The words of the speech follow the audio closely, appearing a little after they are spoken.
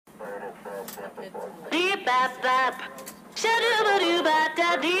Deep bap bap. Shadoo ba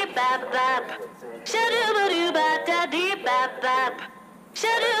da deep bap bap. Shadoo ba da deep bap bap.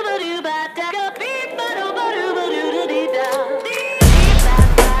 Shadoo ba da go beep ba do ba do ba do da dee da. Deep bap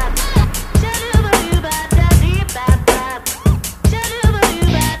bap. Shadoo ba da deep bap bap. Shadoo ba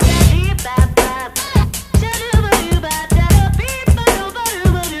da deep bap bap. Shadoo ba da go beep ba do ba do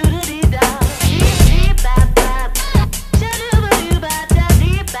da dee da. Deep bap bap. Shadoo ba da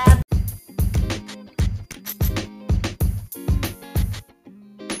deep bap.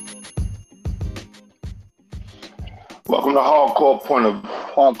 Welcome to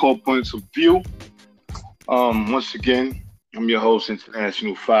Hardcore Points of View. Once again, I'm your host,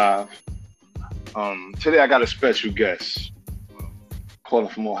 International Five. Today I got a special guest, calling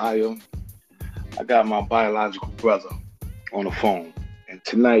from Ohio. I got my biological brother on the phone, and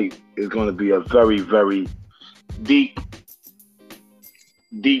tonight is going to be a very, very deep,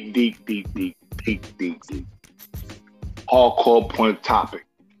 hardcore point topic,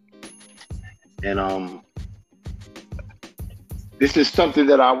 and this is something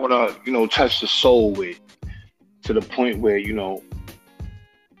that I want to, touch the soul with, to the point where, we're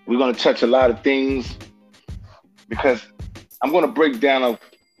going to touch a lot of things, because I'm going to break down of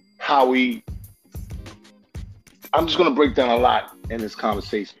how I'm just going to break down a lot in this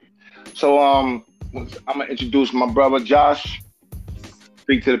conversation. So, I'm going to introduce my brother, Josh.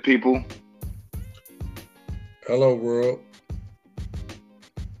 Speak to the people. Hello, world.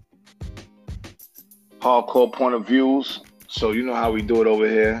 Hardcore point of views. So you know how we do it over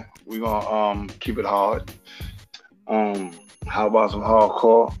here. We're gonna keep it hard. How about some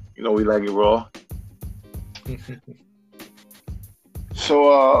hardcore? We like it raw.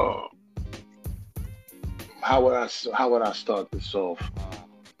 So how would I start this off?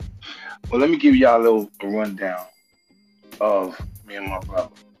 Well, let me give y'all a little rundown of me and my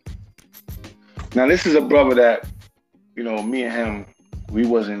brother. Now this is a brother that, me and him, we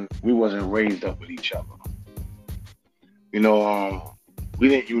wasn't raised up with each other. We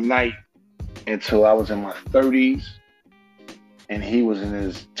didn't unite until I was in my 30s and he was in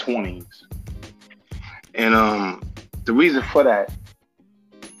his 20s. And the reason for that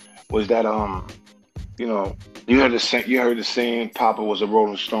was that you heard the saying Papa was a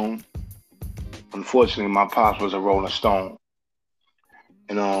Rolling Stone. Unfortunately, my pops was a Rolling Stone.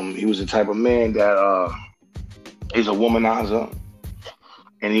 And he was the type of man that he's a womanizer,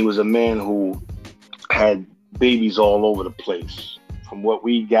 and he was a man who had babies all over the place. From what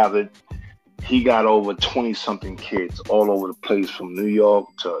we gathered, he got over 20-something kids all over the place, from New York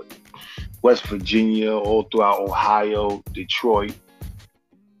to West Virginia, all throughout Ohio, Detroit,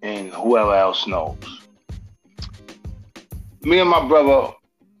 and whoever else knows. Me and my brother,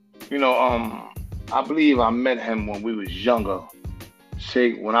 I believe I met him when we was younger.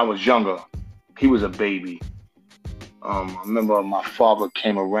 When I was younger, he was a baby. I remember my father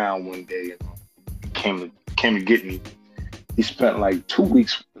came around one day and came to get me. He spent like 2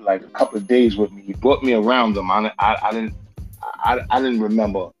 weeks, like a couple of days with me. He brought me around him. I didn't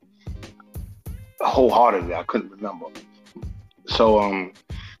remember wholeheartedly. I couldn't remember. So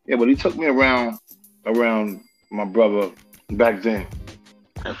but he took me around my brother back then,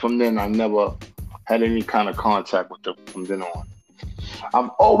 and from then I never had any kind of contact with him from then on. I've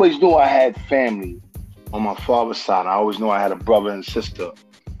always knew I had family on my father's side. I always knew I had a brother and sister.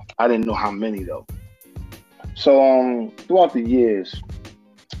 I didn't know how many though. So throughout the years,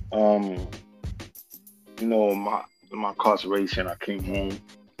 my incarceration, I came home,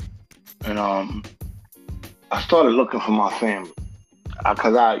 and I started looking for my family,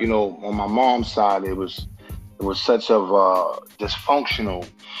 because on my mom's side it was such of dysfunctional,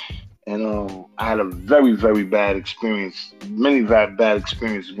 and I had a very, very bad experience, many bad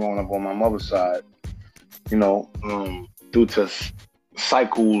experiences growing up on my mother's side, due to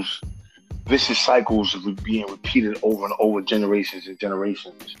vicious cycles of being repeated over and over, generations and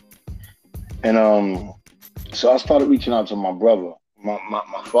generations. And so I started reaching out to my brother, my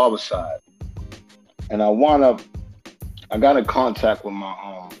father's side, and I got in contact with my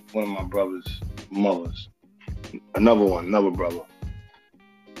one of my brother's mothers, another brother.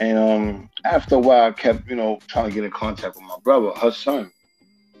 And after a while, I kept trying to get in contact with my brother, her son.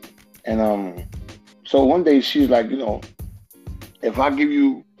 And so one day she was like, if I give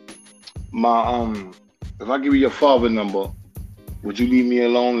you your father number, would you leave me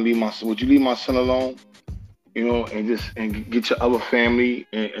alone? Would you leave my son alone? And get your other family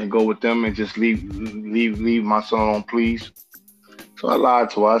and go with them, and just leave my son alone, please. So I lied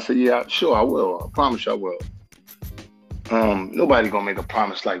to her. I said, yeah, sure, I will. I promise you I will. Nobody gonna make a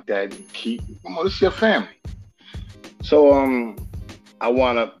promise like that and keep. This is your family. So I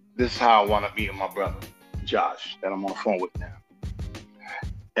wound up this is how I wound up meeting my brother, Josh, that I'm on the phone with now.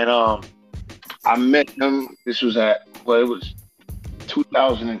 And I met him. This was at well, it was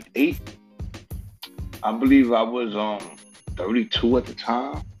 2008. I believe I was 32 at the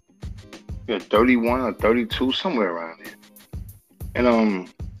time. Yeah, 31 or 32, somewhere around there. And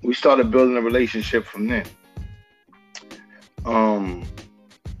we started building a relationship from then. Um,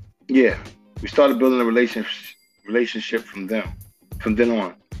 yeah, we started building a relationship from then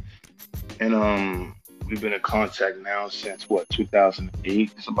on. And we've been in contact now since what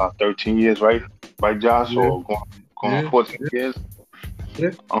 2008. It's about 13 years, right? Right, Josh, Yeah, or going on yeah, 14 years.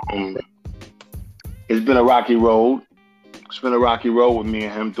 yeah. Um, it's been a rocky road. It's been a rocky road with me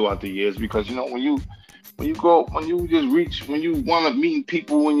and him throughout the years because when you just reach when you want to meet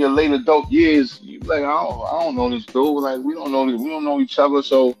people in your late adult years, you like I don't know this dude. Like we don't know each other.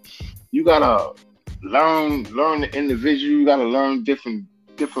 So you gotta learn the individual. You gotta learn different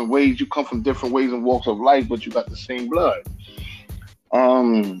ways. You come from different ways and walks of life, but you got the same blood.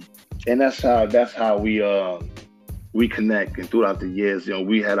 Um, and that's how we connect. And throughout the years,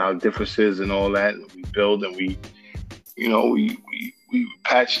 we had our differences and all that, and we build and we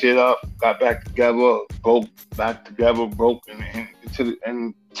patched it up, got back together, broke back together, broke, and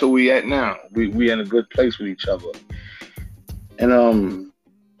until we at now, we in a good place with each other. And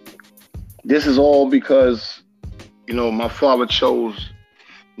this is all because my father chose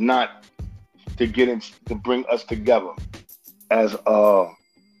not to to bring us together as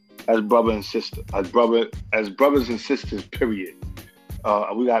brother and sister, as brothers and sisters. Period.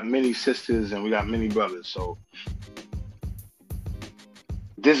 We got many sisters and we got many brothers, so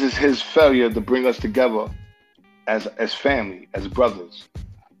this is his failure to bring us together as family, as brothers.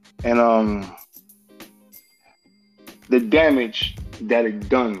 And the damage that it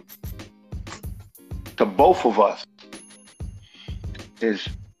done to both of us is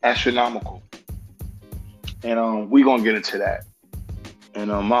astronomical. And we gonna get into that.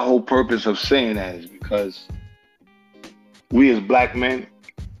 And my whole purpose of saying that is because we as black men,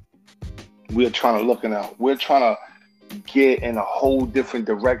 we're trying to get in a whole different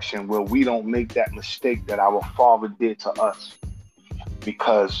direction where we don't make that mistake that our father did to us.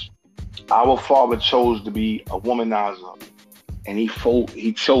 Because our father chose to be a womanizer, and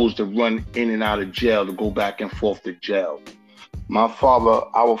he chose to run in and out of jail, to go back and forth to jail.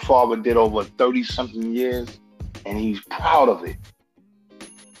 Our father did over 30 something years, and he's proud of it.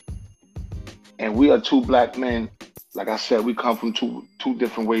 And we are two black men. Like I said, we come from two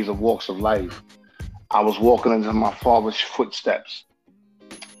different ways of walks of life. I was walking into my father's footsteps,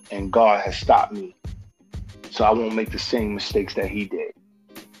 and God has stopped me, so I won't make the same mistakes that he did.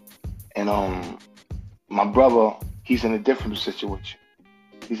 And my brother, he's in a different situation.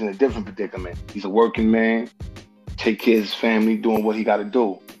 He's in a different predicament. He's a working man, take care of his family, doing what he got to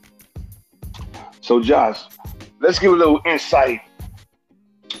do. So, Josh, let's give a little insight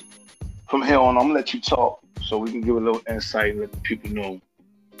from here on. I'm gonna let you talk so we can give a little insight and let the people know,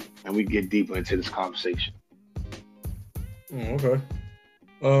 and we get deeper into this conversation. Okay.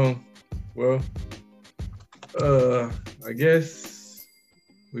 Um. Well. I guess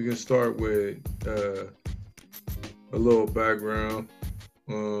we can start with a little background.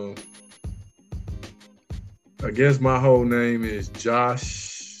 Um. I guess my whole name is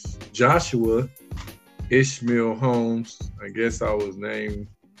Joshua Ishmael Holmes. I guess I was named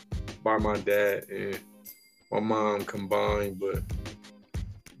by my dad and my mom combined, but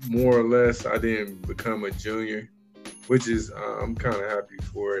more or less I didn't become a junior, which is I'm kind of happy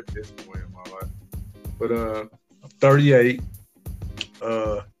for at this point in my life. But I'm 38,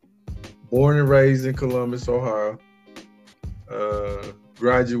 uh, born and raised in Columbus, Ohio.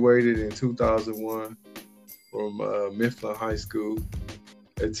 Graduated in 2001 from Mifflin High School.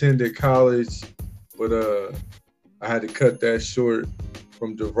 Attended college, but I had to cut that short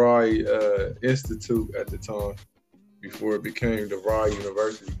from DeVry Institute at the time before it became DeVry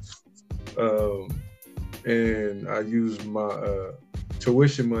University. Um, and I used my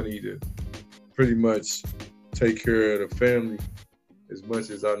tuition money to pretty much take care of the family as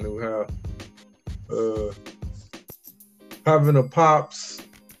much as I knew how. Having a pops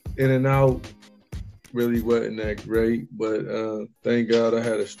in and out really wasn't that great, but thank God I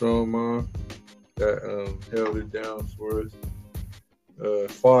had a strong mom that held it down for us.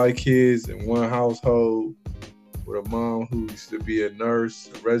 5 kids in one household with a mom who used to be a nurse,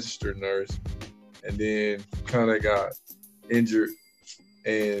 a registered nurse, and then kind of got injured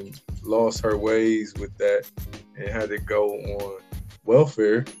and lost her ways with that and had to go on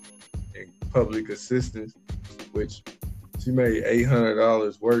welfare and public assistance, which she made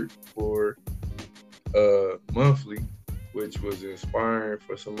 $800 work for monthly. which was inspiring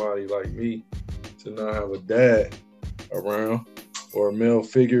for somebody like me to not have a dad around or a male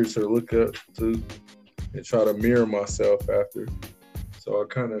figure to look up to and try to mirror myself after. So I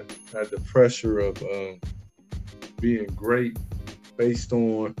kind of had the pressure of being great based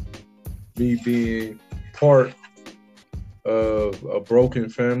on me being part of a broken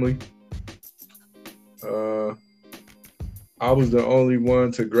family. I was the only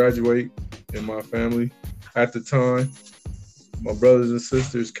one to graduate in my family at the time. My brothers and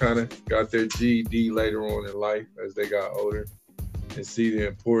sisters kind of got their GED later on in life as they got older and see the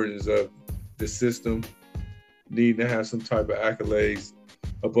importance of the system needing to have some type of accolades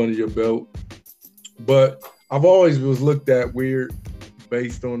up under your belt. But I've always was looked at weird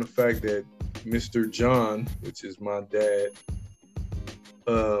based on the fact that Mr. John, which is my dad,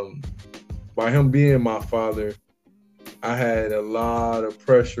 by him being my father, I had a lot of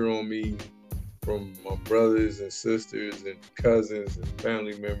pressure on me from my brothers and sisters and cousins and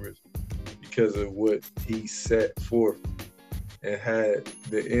family members because of what he set forth and had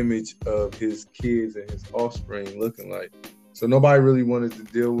the image of his kids and his offspring looking like. So nobody really wanted to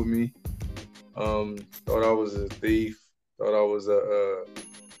deal with me. Thought I was a thief. Thought I was a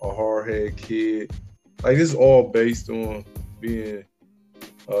hard-headed kid. Like, this is all based on being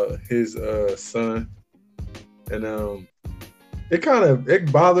his son. And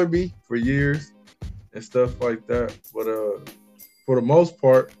it bothered me for years and stuff like that. But for the most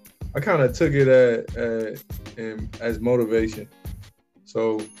part, I kind of took it as motivation.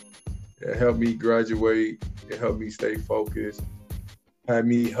 So it helped me graduate. It helped me stay focused. Had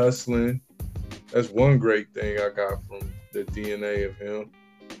me hustling. That's one great thing I got from the DNA of him.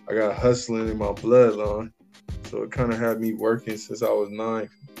 I got hustling in my bloodline. So it kind of had me working since I was 9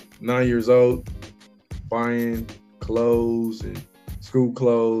 years old, buying clothes and school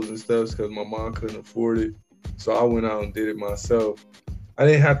clothes and stuff because my mom couldn't afford it. So I went out and did it myself. I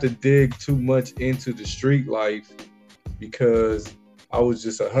didn't have to dig too much into the street life because I was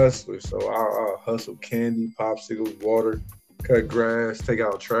just a hustler. So I hustled candy, popsicles, water, cut grass, take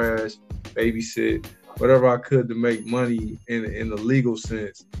out trash, babysit, whatever I could to make money in the legal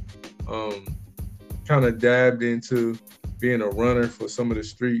sense. Kind of dabbed into being a runner for some of the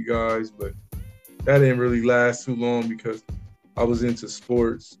street guys, but that didn't really last too long because I was into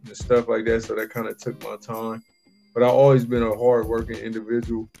sports and stuff like that, so that kind of took my time. But I've always been a hard-working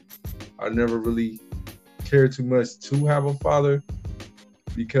individual. I never really cared too much to have a father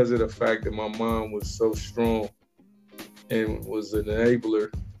because of the fact that my mom was so strong and was an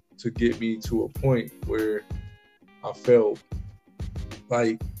enabler to get me to a point where I felt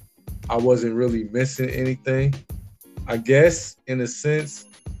like I wasn't really missing anything. I guess, in a sense,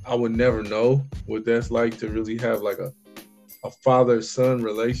 I would never know what that's like to really have like a father-son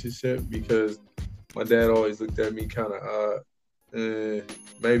relationship because my dad always looked at me kind of odd.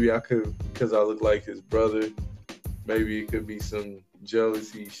 Maybe I could, because I look like his brother. Maybe it could be some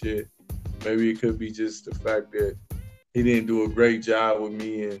jealousy shit. Maybe it could be just the fact that he didn't do a great job with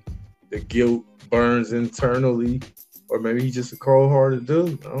me and the guilt burns internally. Or maybe he's just a cold-hearted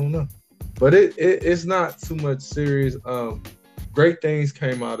dude. I don't know. But it's not too much serious. Great things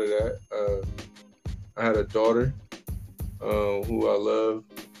came out of that. I had a daughter who I love.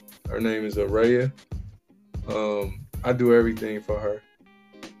 Her name is Araya. I do everything for her.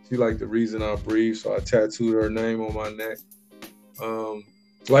 She like the reason I breathe, so I tattooed her name on my neck.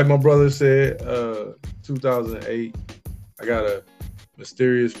 Like my brother said, 2008, I got a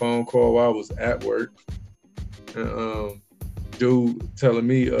mysterious phone call while I was at work. And dude telling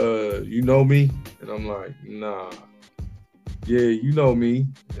me, you know me? And I'm like, nah. Yeah, you know me.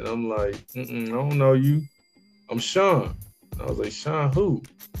 And I'm like, I don't know you. I'm Sean. And I was like, Sean who?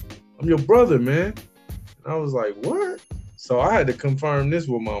 I'm your brother, man. And I was like, what? So I had to confirm this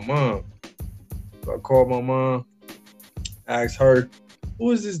with my mom. So I called my mom, asked her,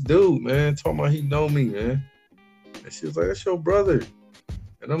 who is this dude, man? Talking about he know me, man. And she was like, that's your brother.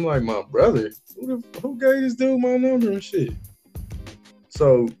 And I'm like, my brother? Who gave this dude my number and shit?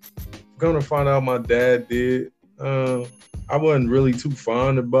 So, gonna find out my dad did. I wasn't really too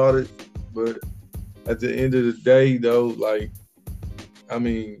fond about it, but at the end of the day, though, like, I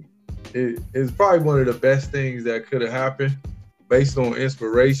mean, it's probably one of the best things that could have happened based on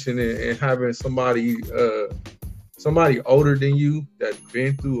inspiration and having somebody older than you that's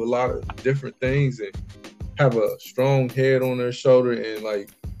been through a lot of different things and have a strong head on their shoulder and like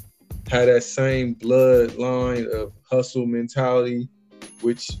have that same bloodline of hustle mentality,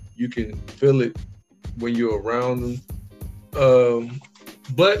 which you can feel it when you're around them.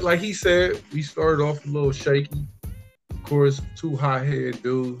 But like he said, we started off a little shaky. Of course, two hot-headed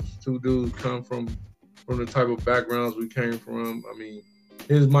dudes, two dudes come from from the type of backgrounds we came from. I mean,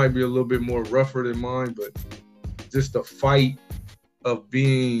 his might be a little bit more rougher than mine, but just the fight of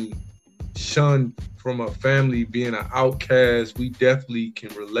being shunned from a family, being an outcast, we definitely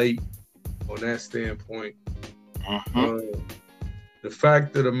can relate on that standpoint. The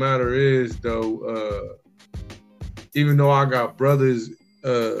fact of the matter is, though, even though I got brothers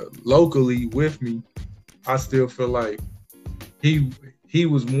locally with me, I still feel like he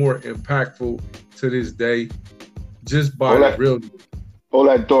was more impactful to this day just by the real. Hold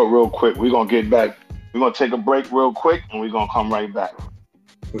that thought real quick. We're going to get back. We're going to take a break real quick, and we're going to come right back.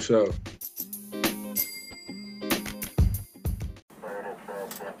 For sure.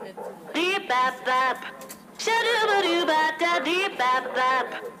 Deep bap bap. Shadoo-ba-doo-ba-da deep bap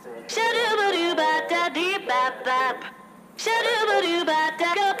bap. Shadoo-ba-doo-ba-da deep bap bap.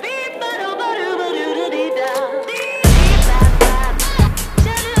 Shadoo-ba-doo-ba-da go beep ba-doo-ba-doo-ba-doo-da-dee-da. Deep bap bap.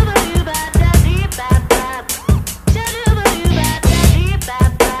 Shadoo-ba-doo-ba-da deep bap bap. Shadoo-ba-doo-ba-da deep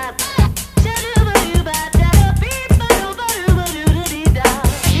bap bap. Shadoo-ba-doo-ba-da go beep ba-doo-ba-doo-ba-doo-da-dee-da.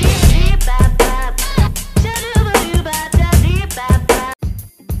 Deep bap bap. Shadoo-ba-doo-ba-da deep bap bap.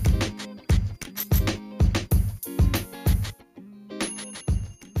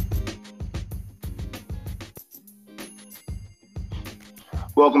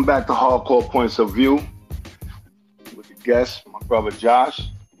 Welcome back to Hardcore Points of View with the guest, my brother Josh.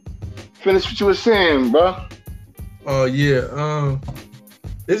 Finish what you were saying, bro. Oh yeah.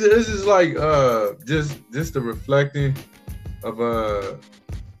 This is like just the reflecting of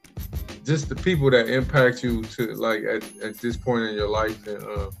just the people that impact you to like at this point in your life, and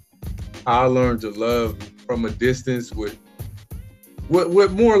how I learned to love from a distance with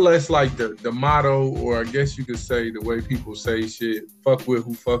more or less like the motto, or I guess you could say the way people say shit, fuck with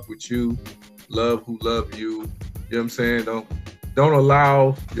who fuck with you, love who love you. You know what I'm saying? Don't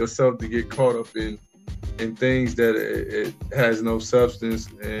allow yourself to get caught up in things that it has no substance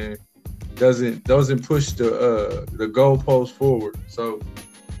and doesn't push the goalpost forward. So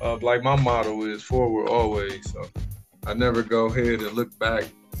like my motto is forward always. So I never go ahead and look back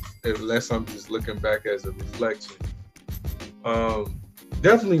unless I'm just looking back as a reflection.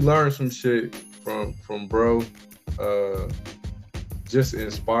 Definitely learned some shit from bro. Just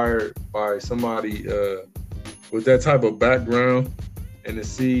inspired by somebody with that type of background, and to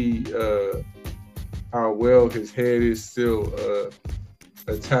see how well his head is still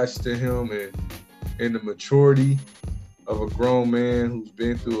attached to him, and the maturity of a grown man who's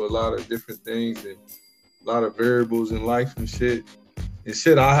been through a lot of different things and a lot of variables in life and shit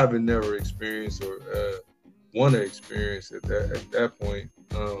I haven't never experienced or want to experience at that point.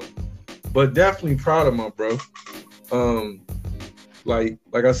 But definitely proud of my bro. Like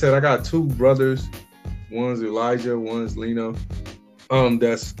I said, I got two brothers. One's Elijah, one's Lino.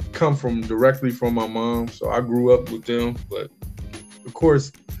 That's come directly from my mom. So I grew up with them, but of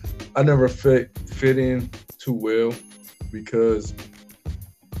course I never fit in too well because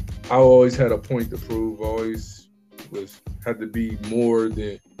I always had a point to prove. Always had to be more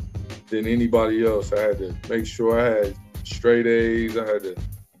than anybody else. I had to make sure I had straight A's. I had to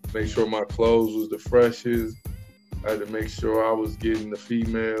make sure my clothes was the freshest. I had to make sure I was getting the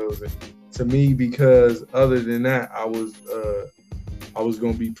females. And to me, because other than that, I was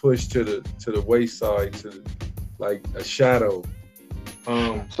gonna be pushed to the wayside, to like a shadow.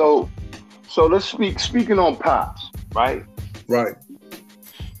 So let's speaking on Pops, right? Right.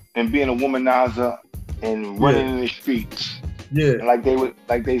 And being a womanizer and running in the streets. Yeah. And like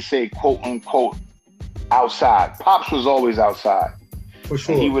they say, quote unquote, outside. Pops was always outside. For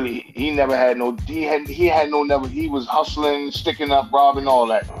sure. And he was hustling, sticking up, robbing, all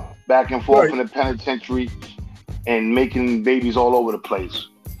that. Back and forth in the penitentiary and making babies all over the place.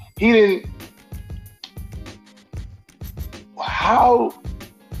 He didn't. How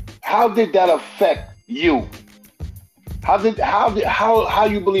did that affect you? How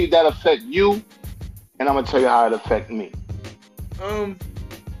you believe that affect you? And I'm gonna tell you how it affected me. On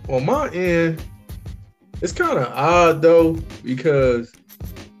my end, it's kind of odd though, because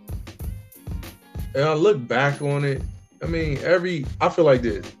and I look back on it. I mean, I feel like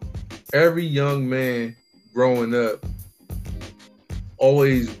this. Every young man growing up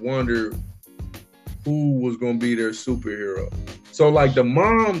always wondered who was gonna be their superhero. So like the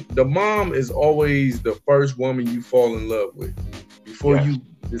mom is always the first woman you fall in love with before you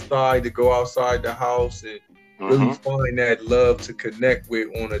decide to go outside the house and really find that love to connect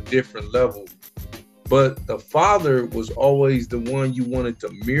with on a different level. But the father was always the one you wanted to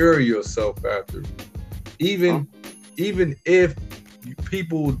mirror yourself after. Even if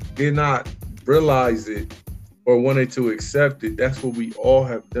people did not realize it or wanted to accept it, that's what we all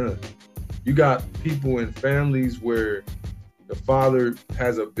have done. You got people in families where the father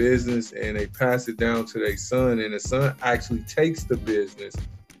has a business and they pass it down to their son, and the son actually takes the business,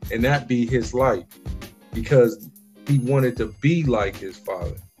 and that be his life because he wanted to be like his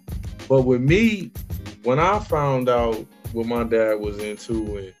father. But with me, when I found out what my dad was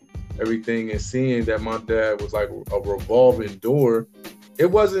into and everything, and seeing that my dad was like a revolving door, it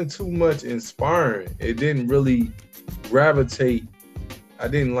wasn't too much inspiring. It didn't really gravitate. I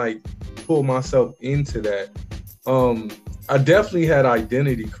didn't like pull myself into that. I definitely had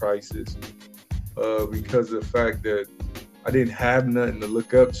identity crisis because of the fact that I didn't have nothing to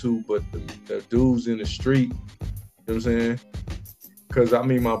look up to but the dudes in the street. You know what I'm saying? Because I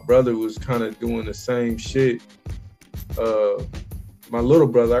mean, my brother was kind of doing the same shit. My little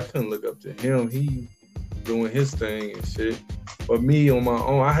brother, I couldn't look up to him. He doing his thing and shit. But me on my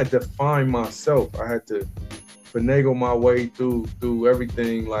own, I had to find myself. I had to finagle my way through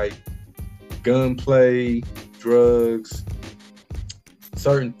everything, like gunplay, drugs,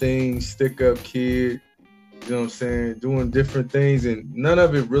 certain things, stick up kid, you know what I'm saying, doing different things, and none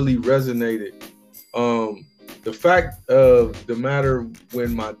of it really resonated. The fact of the matter,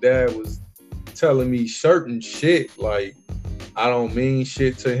 when my dad was telling me certain shit, like I don't mean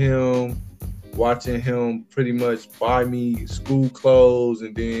shit to him, watching him pretty much buy me school clothes,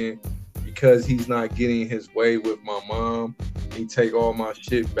 and then because he's not getting his way with my mom, he take all my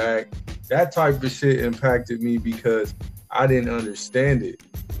shit back. That type of shit impacted me because I didn't understand it.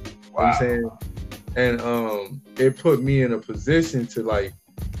 Wow. You know what I'm saying? And it put me in a position to like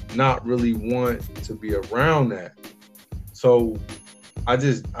not really want to be around that. So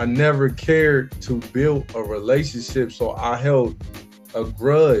I never cared to build a relationship, so I held a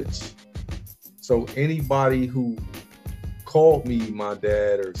grudge. So anybody who called me my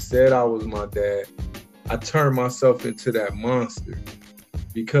dad or said I was my dad, I turned myself into that monster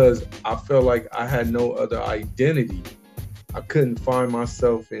because I felt like I had no other identity. I couldn't find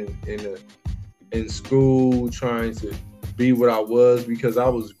myself in school trying to be what I was, because I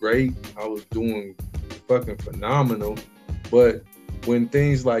was great. I was doing fucking phenomenal. But when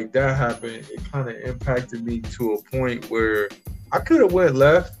things like that happened, it kind of impacted me to a point where I could have went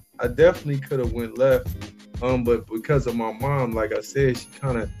left. I definitely could have went left. But because of my mom, like I said, she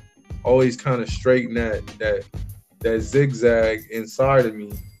kind of always kind of straightened that zigzag inside of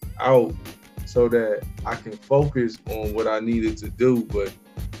me out so that I can focus on what I needed to do. But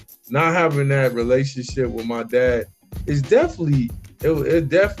not having that relationship with my dad is definitely, it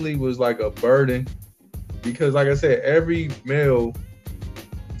definitely was like a burden, because like I said, every male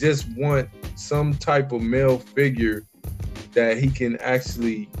just want some type of male figure that he can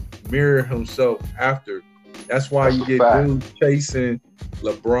actually mirror himself after. That's why you get dudes chasing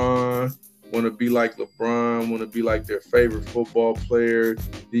LeBron, want to be like LeBron, want to be like their favorite football player.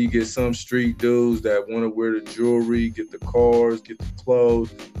 Then you get some street dudes that want to wear the jewelry, get the cars, get the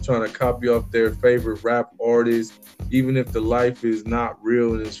clothes, trying to copy off their favorite rap artist, even if the life is not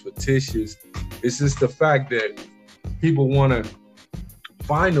real and it's fictitious. It's just the fact that people want to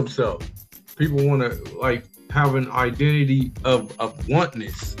find themselves. People want to like have an identity of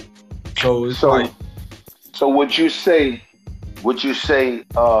wantness. So it's like. So would you say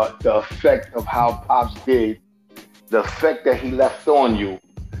the effect of how Pops did, the effect that he left on you,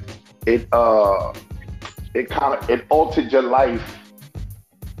 it altered your life.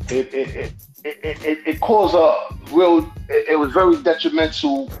 It caused it was very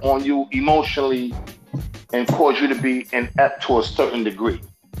detrimental on you emotionally and caused you to be inept to a certain degree.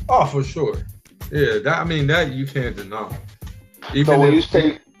 Oh, for sure. Yeah, that you can't deny. Even so when you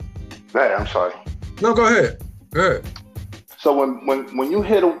say, I'm sorry. No, go ahead. Go ahead. So when you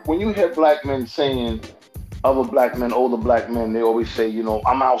hear black men saying, other black men, older black men, they always say, you know,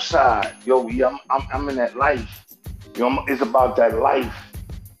 I'm outside. Yo, I'm in that life. You know, it's about that life.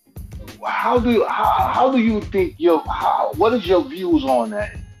 How do you think what is your views on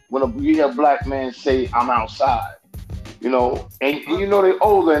that? When you hear black men say, I'm outside, you know, and you know they're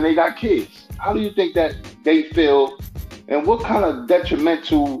older and they got kids. How do you think that they feel, and what kind of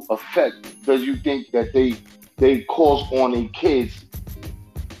detrimental effect does you think that they cause on their kids?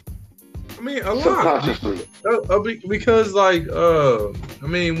 I mean, a lot. Because like, I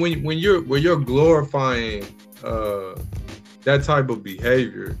mean, when you're glorifying that type of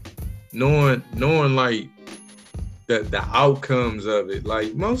behavior, knowing like the outcomes of it,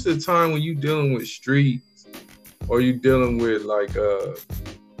 like most of the time when you're dealing with streets or you're dealing with like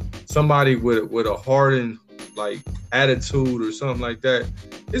somebody with a hardened like attitude or something like that,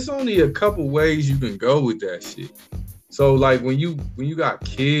 it's only a couple ways you can go with that shit. So like when you got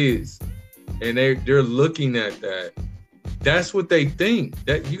kids and they're looking at that, that's what they think.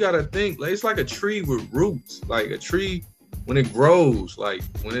 That you gotta think. Like, it's like a tree with roots. Like a tree when it grows, like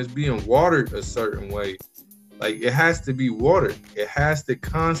when it's being watered a certain way, like it has to be watered. It has to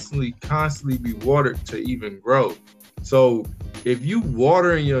constantly be watered to even grow. So if you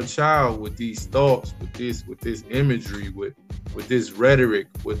watering your child with these thoughts, with this imagery, with this rhetoric,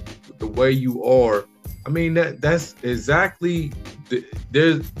 with the way you are, I mean that's exactly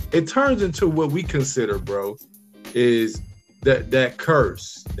it turns into what we consider, bro, is that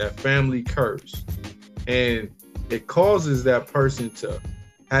curse, that family curse. And it causes that person to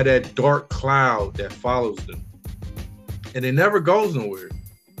have that dark cloud that follows them. And it never goes nowhere.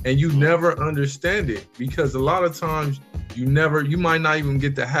 And you never understand it, because a lot of times you might not even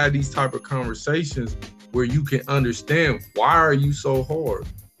get to have these type of conversations where you can understand, why are you so hard?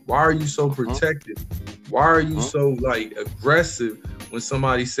 Why are you so protective? Why are you so like aggressive when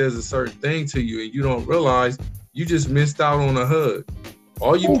somebody says a certain thing to you and you don't realize you just missed out on a hug?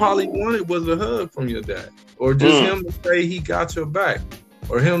 All you probably wanted was a hug from your dad, or just him to say he got your back,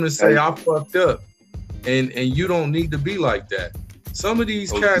 or him to say I fucked up. And you don't need to be like that. Some of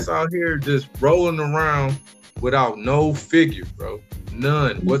these cats out here just rolling around without no figure, bro.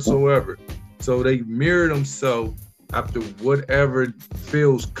 None whatsoever. So they mirror themselves after whatever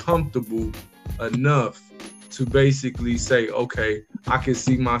feels comfortable enough to basically say, okay, I can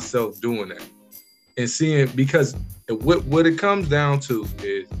see myself doing that. And seeing, because what it comes down to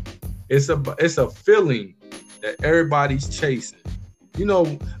is it's a feeling that everybody's chasing. You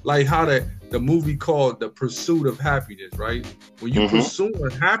know, like how the movie called The Pursuit of Happiness, right? When you're pursuing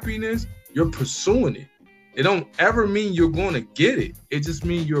happiness, you're pursuing it. It don't ever mean you're going to get it. It just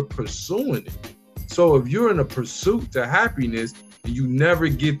means you're pursuing it. So if you're in a pursuit to happiness and you never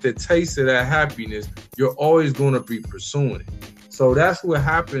get the taste of that happiness, you're always going to be pursuing it. So that's what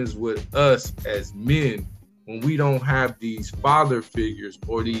happens with us as men when we don't have these father figures,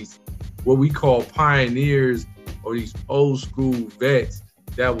 or these what we call pioneers, or these old school vets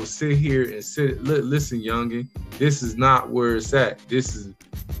that will sit here and listen, youngin, this is not where it's at. This is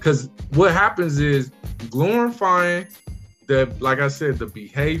because what happens is glorifying like I said, the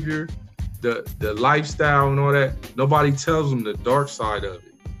behavior, the lifestyle and all that. Nobody tells them the dark side of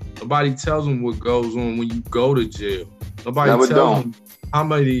it. Nobody tells them what goes on when you go to jail. Nobody tells them how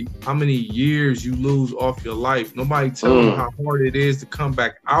many years you lose off your life. Nobody tells them how hard it is to come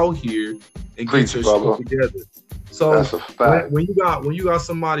back out here and get your shit together. So when you got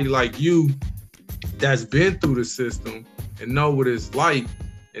somebody like you that's been through the system and know what it's like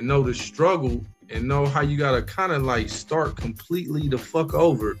and know the struggle and know how you gotta kind of like start completely the fuck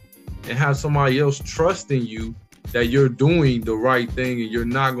over and have somebody else trusting you that you're doing the right thing and you're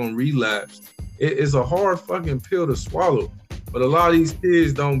not gonna relapse, it's a hard fucking pill to swallow. But a lot of these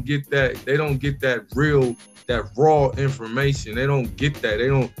kids don't get that. They don't get that raw information. They don't get that. They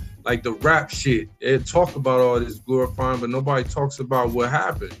don't, like the rap shit. They talk about all this glorifying, but nobody talks about what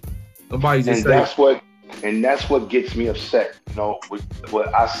happened. Nobody just that's what gets me upset. You know,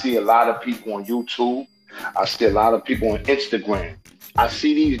 what I see a lot of people on YouTube. I see a lot of people on Instagram. I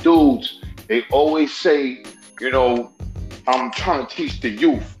see these dudes. They always say, you know, I'm trying to teach the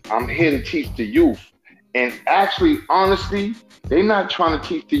youth. I'm here to teach the youth. And actually, honestly, they're not trying to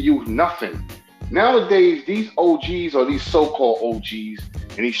teach the youth nothing. Nowadays, these OGs or these so-called OGs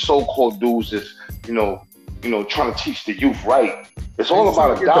and these so-called dudes is, you know, trying to teach the youth right. It's all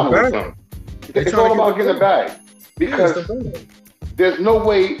about a dollar with them. It's all about getting the bag. Because there's no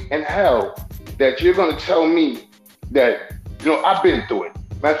way in hell that you're going to tell me that, you know, I've been through it.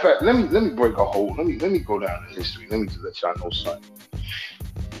 Matter of fact, let me break a hole. Let me go down in history. Let me just let y'all know something.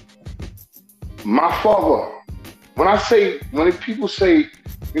 My father, when people say,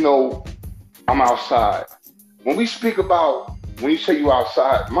 you know, I'm outside, when you say you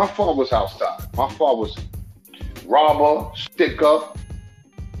outside, my father was outside. My father was robber, stick-up,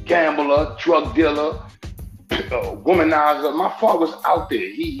 gambler, drug dealer, womanizer. My father was out there.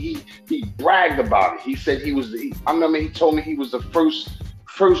 He bragged about it. He said I remember he told me he was the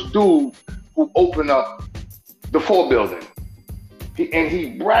first dude who opened up the Ford building.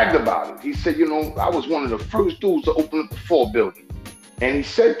 He bragged about it. He said, you know, I was one of the first dudes to open up the Ford building. And he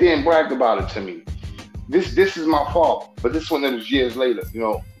sat there and bragged about it to me. This is my fault. But this one, it was years later, you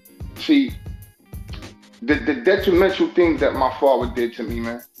know. See, the detrimental things that my father did to me,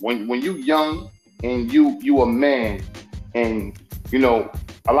 man. When you young and you a man, and, you know,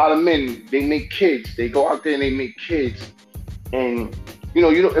 a lot of men, they make kids. They go out there and they make kids. And, you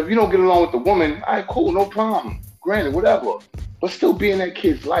know, if you don't get along with the woman, all right, cool, no problem. Granted, whatever. But still be in that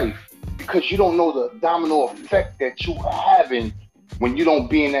kid's life, because you don't know the domino effect that you are having when you don't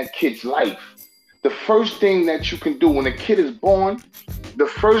be in that kid's life. the first thing that you can do when a kid is born, the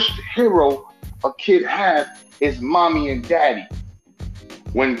first hero a kid has is mommy and daddy.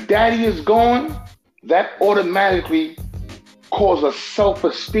 When daddy is gone, that automatically causes a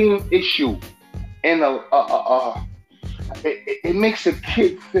self-esteem issue, and it makes a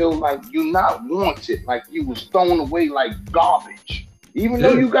kid feel like you're not wanted, like you was thrown away like garbage. Even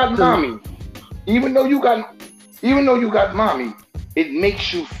though you got mommy, even though you got mommy, it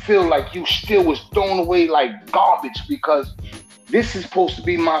makes you feel like you still was thrown away like garbage, because this is supposed to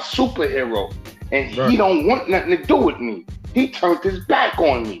be my superhero, and he don't want nothing to do with me. He turned his back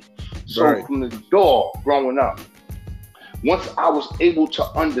on me. So from the door growing up, once I was able to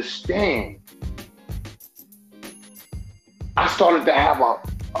understand, I started to have a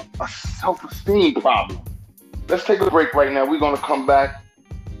self-esteem problem. Let's take a break right now. We're going to come back.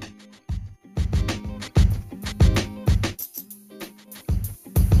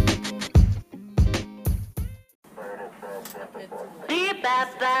 Deep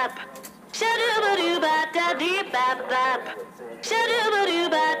bap bap. Shadoo ba da deep bap bap. Shadoo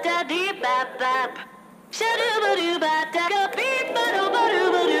ba da deep bap bap. Shadoo ba da go beep ba do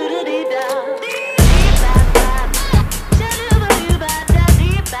da dee da. Deep bap bap. Shadoo ba da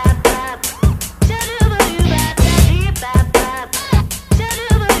deep bap bap. Shadoo ba da deep bap bap.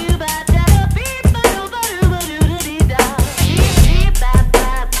 Shadoo ba da go beep ba do da dee da. Deep bap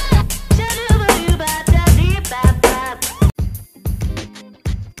bap. Shadoo ba da deep bap bap.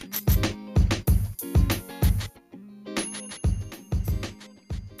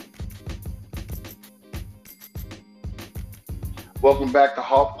 Welcome back to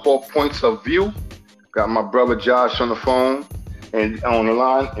Hardcore Points of View. Got my brother Josh on the phone and on the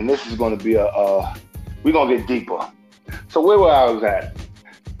line, and this is going to be we're going to get deeper. So where I was at?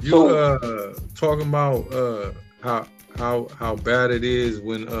 You talking about how bad it is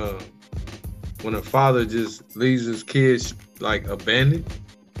when a father just leaves his kids like abandoned.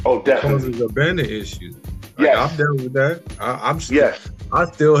 Oh, definitely. Causes abandoned issues. Like, Yes. I'm dealing with that. I'm Yes. I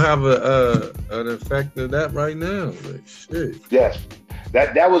still have an effect of that right now. Like, shit. Yes.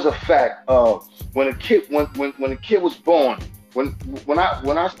 That was a fact. When a kid when a kid was born, when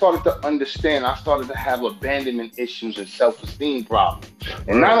I started to understand, I started to have abandonment issues and self-esteem problems.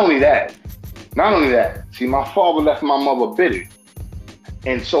 And not only that, see, my father left my mother bitter.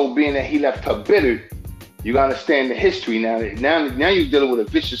 And so being that he left her bitter, you gotta understand the history now. Now you're dealing with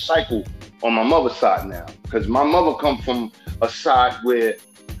a vicious cycle on my mother's side now. Because my mother come from a side where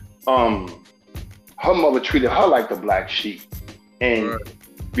her mother treated her like the black sheep. And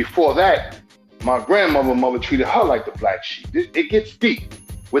before that, my mother treated her like the black sheep. It gets deep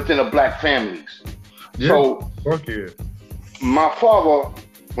within the black families. Yeah. So Fuck yeah. my father,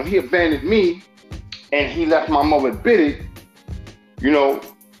 when he abandoned me and he left my mother bitter,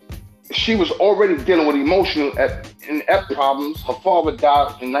 she was already dealing with emotional problems. Her father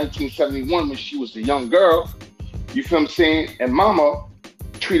died in 1971 when she was a young girl. You feel what I'm saying? And mama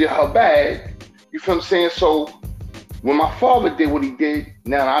treated her bad. You feel what I'm saying? So when my father did what he did,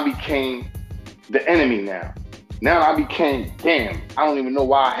 now I became the enemy now. Now I became, damn, I don't even know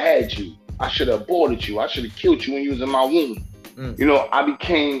why I had you. I should have aborted you. I should have killed you when you was in my womb. I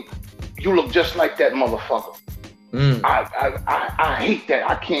became, you look just like that motherfucker. I hate that.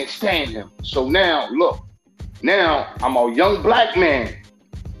 I can't stand him. So now, look, I'm a young black man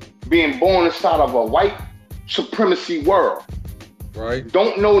being born inside of a white supremacy world. Right.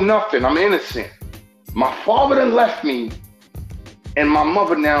 Don't know nothing. I'm innocent. My father done left me, and my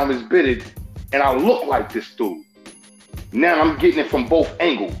mother now is bitted, and I look like this dude. Now I'm getting it from both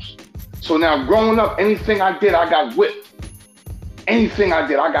angles. So now growing up, anything I did, I got whipped. Anything I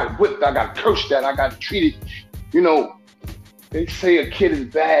did, I got whipped. I got cursed at. I got treated. They say a kid is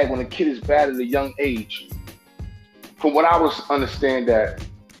bad when a kid is bad at a young age. From what I was understand that,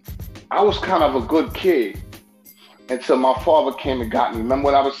 I was kind of a good kid until my father came and got me. Remember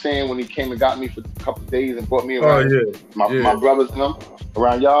what I was saying when he came and got me for a couple of days and brought me around? My brothers and them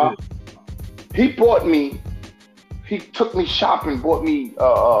around y'all. Yeah. He took me shopping, bought me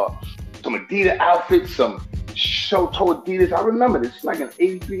some Adidas outfits, some show-toe Adidas. I remember this, like in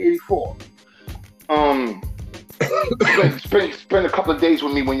 83, 84. Spent a couple of days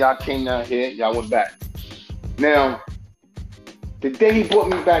with me when y'all came down here. Y'all went back. Now, the day he brought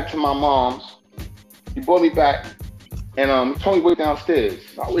me back to my mom's, he brought me back and he told me wait downstairs.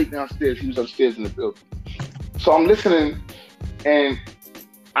 So I wait downstairs. He was upstairs in the building. So I'm listening and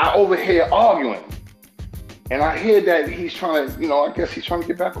I overhear arguing. And I hear that he's trying to, I guess he's trying to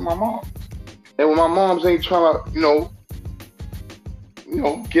get back with my mom. And when my mom's ain't trying to,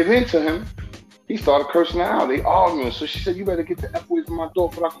 give in to him, He started cursing her out. They arguing. So she said, "You better get the F away from my door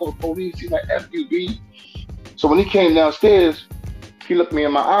before I call the police." He's like, "F you, B." So when he came downstairs, he looked me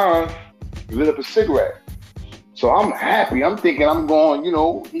in my eye, he lit up a cigarette. So I'm happy. I'm thinking I'm going,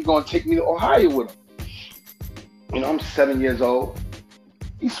 he's going to take me to Ohio with him. I'm 7 years old.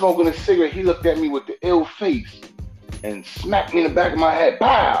 He's smoking a cigarette. He looked at me with the ill face and smacked me in the back of my head.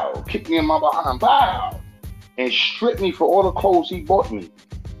 Bow! Kicked me in my behind. Bow! And stripped me for all the clothes he bought me.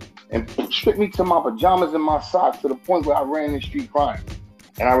 And stripped me to my pajamas and my socks to the point where I ran the street crying.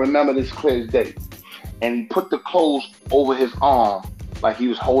 And I remember this clear as day. And he put the clothes over his arm like he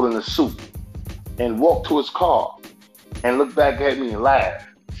was holding a suit and walked to his car and looked back at me and laughed.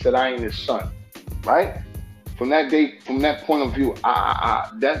 Said, "I ain't his son." Right? From that day, from that point of view,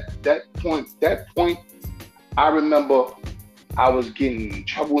 that point, I remember I was getting in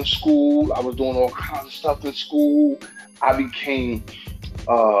trouble in school. I was doing all kinds of stuff in school. I became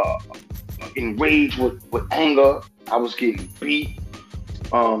enraged with anger. I was getting beat.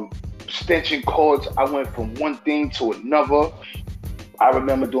 Extension cords. I went from one thing to another. I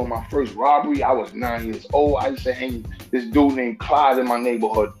remember doing my first robbery. I was 9 years old. I used to hang this dude named Clyde in my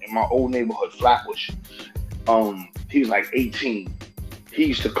neighborhood, in my old neighborhood, Flatbush. He was like 18. He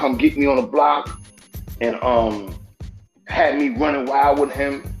used to come get me on the block and had me running wild with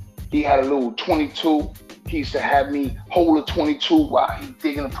him. He had a little 22. He used to have me hold a 22 while he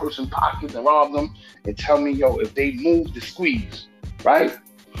digging a person's pockets and rob them and tell me, "Yo, if they move, to squeeze," right?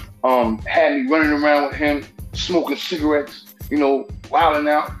 Had me running around with him, smoking cigarettes, wilding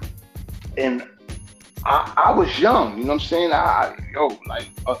out. And I was young, you know what I'm saying? Like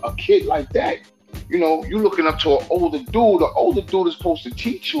a kid like that, you looking up to an older dude. The older dude is supposed to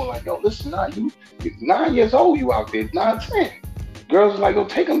teach you. And like, "Yo, listen, now you're 9 years old, you out there, 9, 10. Girls are like, "Yo,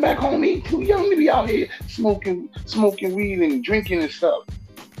 take him back home. He's too young to be out here smoking weed and drinking and stuff."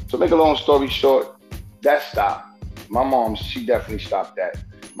 So make a long story short, that stopped. My mom, she definitely stopped that.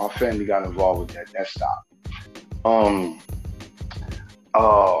 My family got involved with that. That stopped.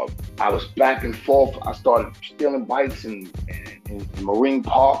 I was back and forth. I started stealing bikes in Marine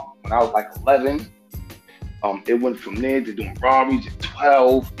Park when I was like 11. It went from there to doing robberies at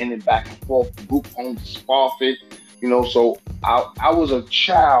 12, and then back and forth to group homes to Spofford. So I was a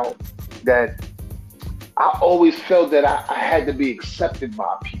child that I always felt that I had to be accepted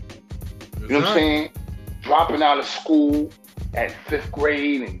by people. You know what I'm saying? Dropping out of school at 5th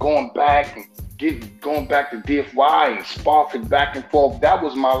grade and going back to DFY and Spofford back and forth. That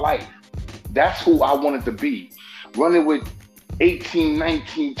was my life. That's who I wanted to be. Running with 18,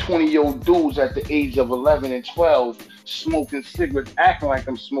 19, 20-year-old dudes at the age of 11 and 12, smoking cigarettes, acting like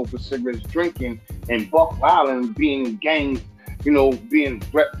I'm smoking cigarettes, drinking and buck wilding and being in gangs,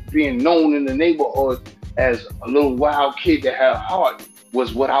 being known in the neighborhood as a little wild kid that had a heart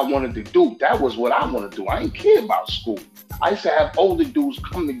was what I wanted to do. That was what I wanted to do. I didn't care about school. I used to have older dudes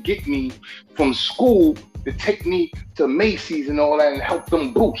come to get me from school to take me to Macy's and all that and help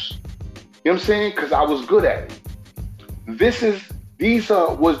them boost. You know what I'm saying? Because I was good at it. These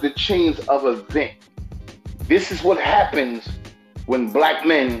was the chains of event. This is what happens when black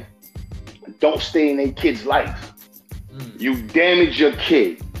men don't stay in their kid's life. You damage your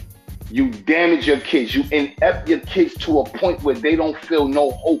kid. You damage your kids. You inept your kids to a point where they don't feel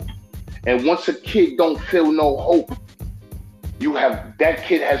no hope. And once a kid don't feel no hope, that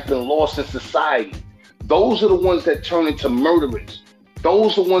kid has been lost in society. Those are the ones that turn into murderers.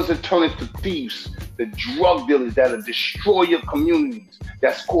 Those are the ones that turn into thieves, the drug dealers that'll destroy your communities,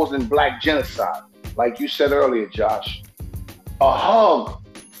 that's causing black genocide. Like you said earlier, Josh, a hug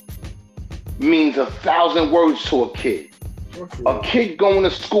means 1,000 words to a kid. A kid going to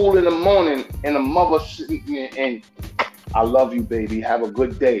school in the morning and a mother sitting there and, "I love you, baby, have a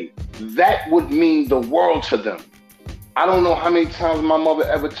good day." That would mean the world to them. I don't know how many times my mother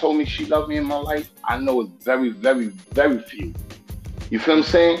ever told me she loved me in my life. I know it's very, very, very few. You feel what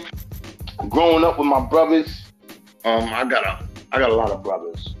I'm saying? Growing up with my brothers, I got a lot of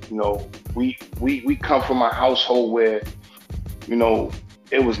brothers. We come from a household where,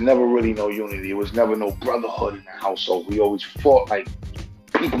 it was never really no unity. It was never no brotherhood in the household. We always fought like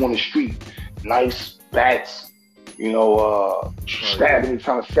people on the street, nice bats, trying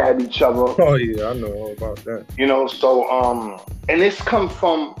to stab each other. Oh yeah, I know all about that. And this comes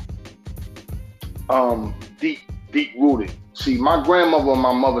from deep rooted. See, my grandmother on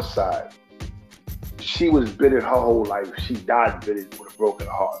my mother's side, she was bitter her whole life. She died bitter with a broken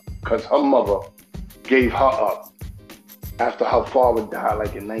heart because her mother gave her up after her father died,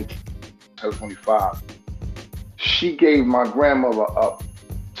 like in 1925. She gave my grandmother up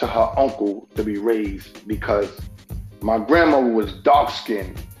to her uncle to be raised because my grandmother was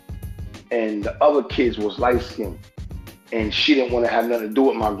dark-skinned and the other kids was light skinned, and she didn't want to have nothing to do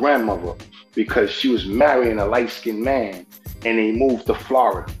with my grandmother because she was marrying a light skinned man, and they moved to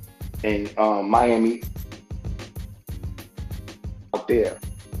Florida and Miami out there.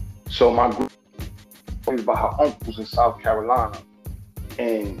 So my grandmother was by her uncles in South Carolina,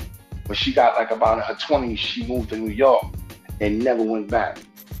 and when she got like about in her 20s, she moved to New York and never went back.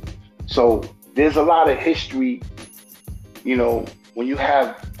 So there's a lot of history, you know, when you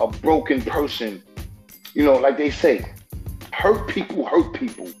have a broken person, you know, like they say, hurt people hurt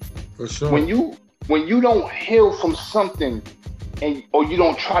people. For sure. When you don't heal from something, or you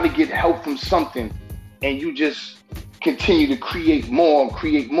don't try to get help from something, and you just continue to create more and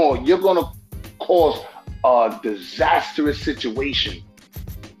create more, you're gonna cause a disastrous situation.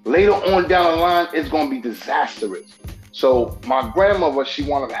 Later on down the line, it's gonna be disastrous. So my grandmother, she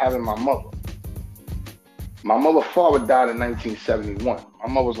wound up having my mother. My mother's father died in 1971.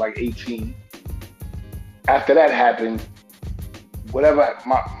 My mother was like 18. After that happened, whatever,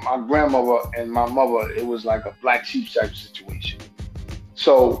 my grandmother and my mother, it was like a black sheep type situation.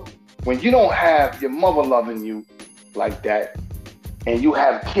 So when you don't have your mother loving you like that, and you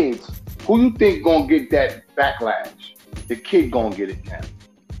have kids, who you think gonna get that backlash? The kid gonna get it now.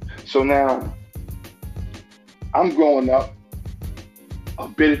 So now, I'm growing up, a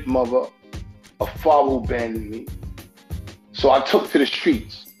bitter mother, a father who abandoned me. So I took to the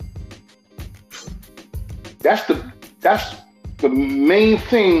streets. That's the main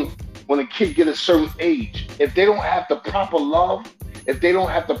thing when a kid get a certain age. If they don't have the proper love, if they don't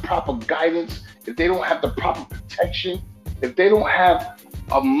have the proper guidance, if they don't have the proper protection, if they don't have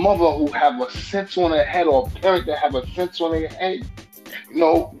a mother who have a sense on her head, or a parent that have a sense on their head, you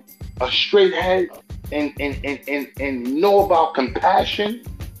know, a straight head, and know about compassion,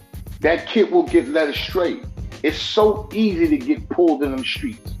 that kid will get led astray. It's so easy to get pulled in them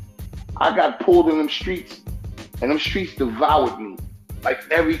streets. I got pulled in them streets, and them streets devoured me. Like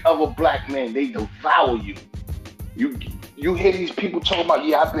every other black man, they devour you. You hear these people talking about,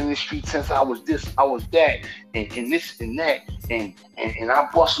 yeah, I've been in the street since I was this, I was that, and this and that, and I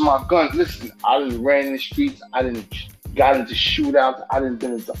busted my gun. Listen, I done ran in the streets, I done got into shootouts, I done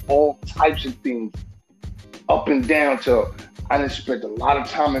been into all types of things, up and down to, I done spent a lot of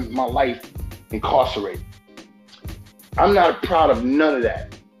time in my life incarcerated. I'm not proud of none of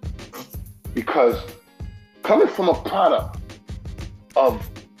that, because coming from a product of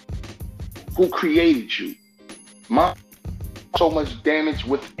who created you, so much damage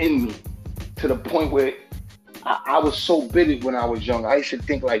within me, to the point where I was so bitter when I was young. I used to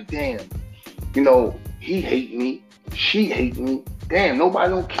think like, damn, you know, he hate me, she hate me. Damn, nobody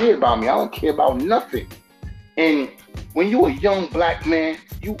don't care about me. I don't care about nothing. And when you're a young black man,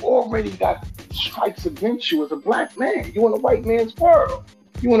 you already got strikes against you as a black man. You in a white man's world.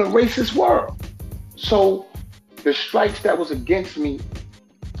 You in a racist world. So the strikes that was against me,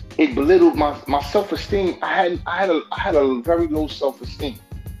 it belittled my self-esteem. I had a very low self-esteem.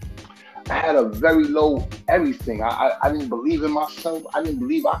 I had a very low everything. I didn't believe in myself. I didn't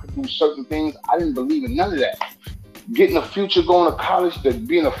believe I could do certain things. I didn't believe in none of that. Getting a future, going to college,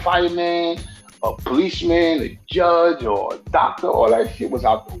 being a fireman, a policeman, a judge, or a doctor, all that shit was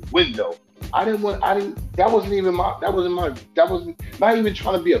out the window. That wasn't not even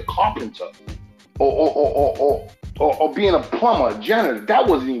trying to be a carpenter or being a plumber, a janitor. That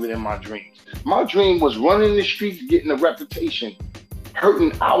wasn't even in my dreams. My dream was running the streets, getting a reputation,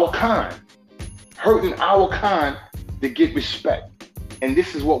 hurting our kind to get respect. And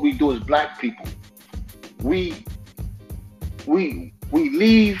this is what we do as black people. We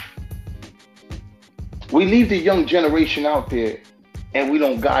leave the young generation out there, and we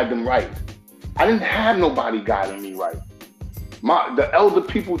don't guide them right. I didn't have nobody guiding me right. The elder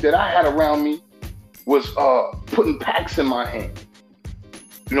people that I had around me was putting packs in my hand,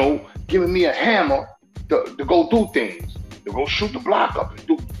 you know, giving me a hammer to go do things, to go shoot the block up, and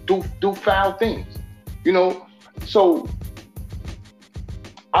do foul things, you know. So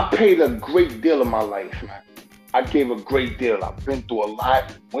I paid a great deal of my life, man. I gave a great deal. I've been through a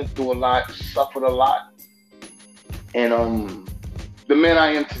lot, went through a lot, suffered a lot, and the man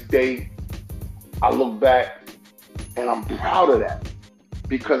I am today, I look back and I'm proud of that,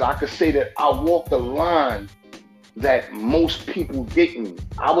 because I could say that I walked a line that most people didn't.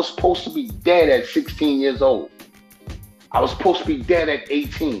 I was supposed to be dead at 16 years old. I was supposed to be dead at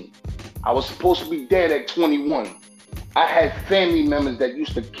 18. I was supposed to be dead at 21. I had family members that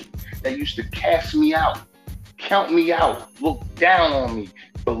used to cast me out, count me out, look down on me,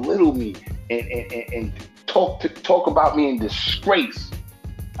 belittle me, and talk about me in disgrace.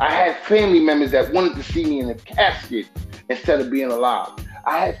 I had family members that wanted to see me in a casket instead of being alive.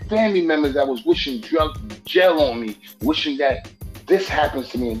 I had family members that was wishing jail on me, wishing that this happens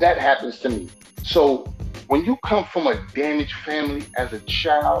to me and that happens to me. So when you come from a damaged family as a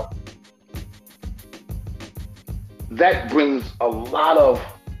child, that brings a lot of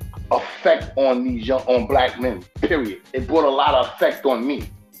effect on on black men, period. It brought a lot of effect on me.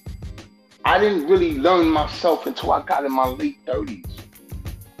 I didn't really learn myself until I got in my late 30s.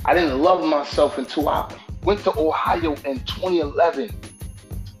 I didn't love myself until I went to Ohio in 2011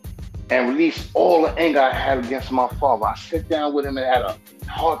 and released all the anger I had against my father. I sat down with him and had a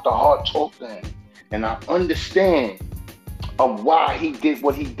heart-to-heart talk to him. And I understand of why he did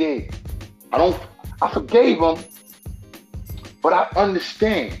what he did. I forgave him, but I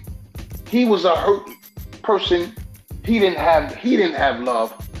understand. He was a hurt person. He didn't have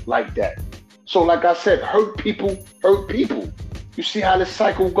love like that. So like I said, hurt people hurt people. You see how this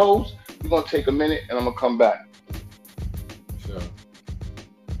cycle goes? We're gonna take a minute and I'm gonna come back. Sure.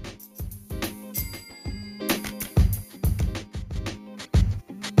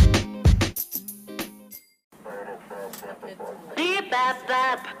 Deep bap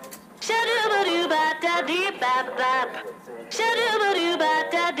bap. Shadoo ba da deep bap bap. Shadoo ba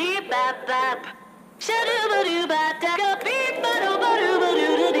da deep bap bap. Shadoo ba da go beep ba do ba do ba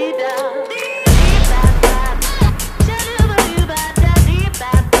do da dee da. Deep bap bap. Shadoo ba da deep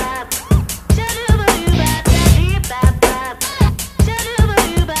bap bap. Shadoo ba da deep bap bap. Shadoo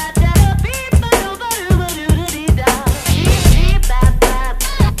ba da go beep ba do ba do da dee da. Deep bap bap.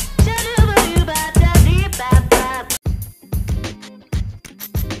 Shadoo ba da deep bap bap.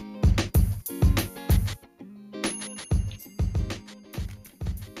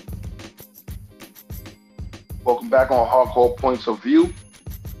 Welcome back on Hardcore Points of View.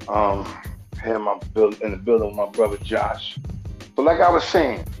 Here in the building with my brother Josh. So like I was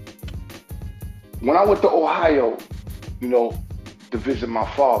saying, when I went to Ohio, to visit my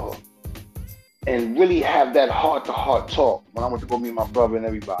father and really have that heart-to-heart talk when I went to go meet my brother and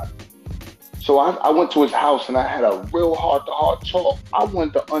everybody. So I went to his house and I had a real heart-to-heart talk. I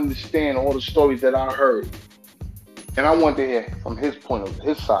wanted to understand all the stories that I heard. And I wanted to hear from his point of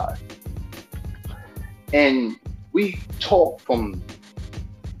his side. And we talked from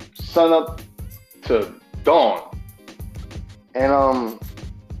sun up to dawn. And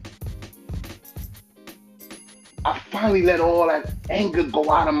I finally let all that anger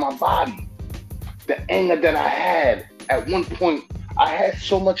go out of my body. The anger that I had at one point, I had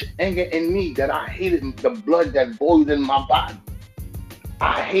so much anger in me that I hated the blood that boiled in my body.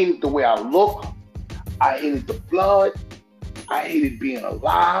 I hated the way I look. I hated the blood. I hated being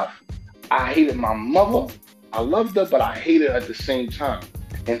alive. I hated my mother. I loved her, but I hated her at the same time.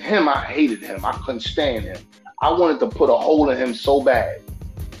 And him, I hated him. I couldn't stand him. I wanted to put a hole in him so bad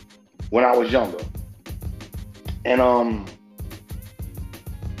when I was younger. And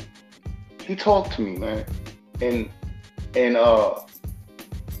he talked to me, man. And the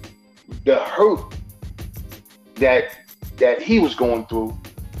hurt that he was going through,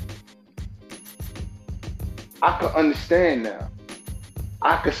 I could understand now.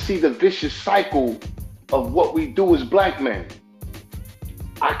 I could see the vicious cycle of what we do as black men.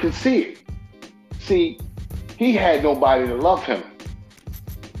 I can see it. See, he had nobody to love him.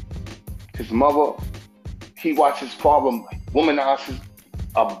 His mother, he watched his father womanize,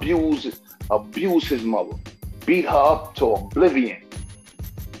 abuse his mother, beat her up to oblivion,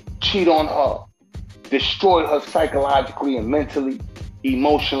 cheat on her, destroy her psychologically and mentally,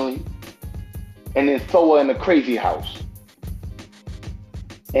 emotionally, and then throw her in a crazy house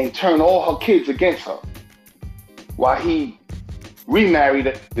and turn all her kids against her while he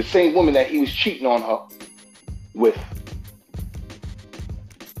remarried the same woman that he was cheating on her with.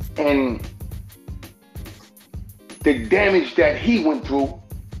 And the damage that he went through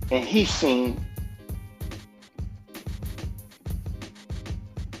and he seen,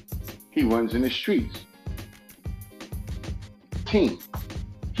 he runs in the streets. He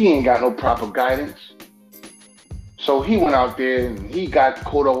ain't got no proper guidance. So he went out there and he got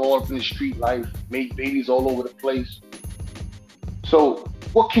caught up all up in the street life, made babies all over the place. So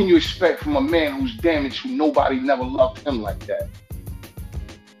what can you expect from a man who's damaged, who nobody never loved him like that?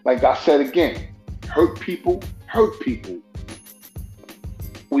 Like I said again, hurt people hurt people.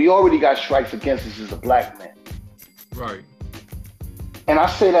 We already got strikes against us as a black man. Right. And I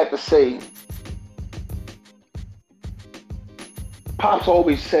say that to say, Pops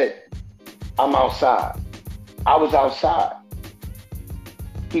always said, I'm outside. I was outside.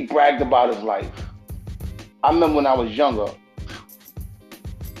 He bragged about his life. I remember when I was younger,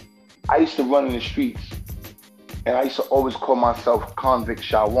 I used to run in the streets and I used to always call myself Convict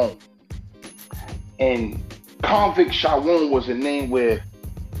Shawon. And Convict Shawon was a name where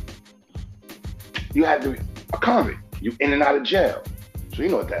You had to a convict. You in and out of jail. So you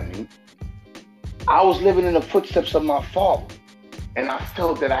know what that means. I was living in the footsteps of my father, and I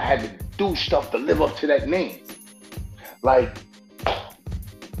felt that I had to do stuff to live up to that name. Like,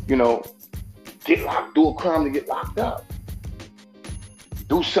 you know, get locked, do a crime to get locked up,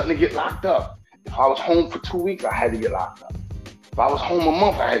 do something to get locked up. If I was home for 2 weeks, I had to get locked up. If I was home a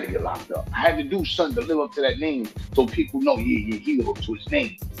month, I had to get locked up. I had to do something to live up to that name so people know, yeah, he live up to his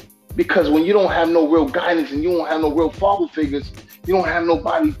name. Because when you don't have no real guidance and you don't have no real father figures, you don't have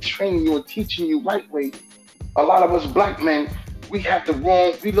nobody training you and teaching you right way. A lot of us black men, we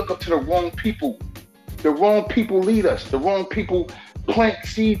look up to the wrong people. The wrong people lead us. The wrong people plant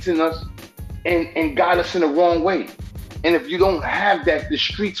seeds in us and guide us in the wrong way. And if you don't have that, the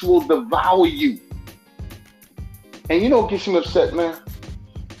streets will devour you. And you know what gets me upset, man?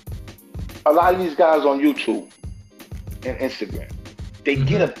 A lot of these guys on YouTube and Instagram, they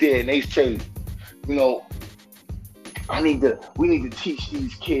get up there and they say, you know, we need to teach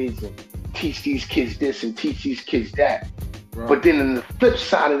these kids and teach these kids this and teach these kids that. Right. But then on the flip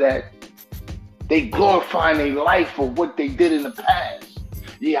side of that, they glorifying their life for what they did in the past.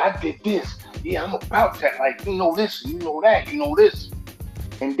 Yeah, I did this. Yeah, I'm about that. Like, you know this, and you know that, you know this.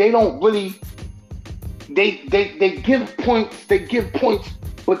 And they don't really, they give points,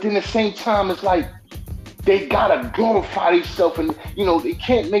 but then at the same time, it's like, they gotta glorify themselves, and you know they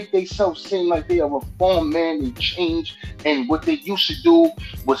can't make themselves seem like they are a reformed man and change. And what they used to do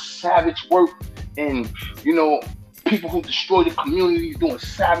was savage work, and you know people who destroy the communities doing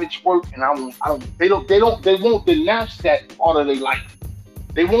savage work. And they won't denounce that part of their life.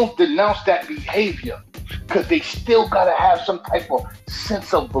 They won't denounce that behavior because they still gotta have some type of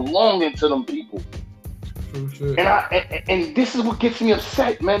sense of belonging to them people. Sure. And this is what gets me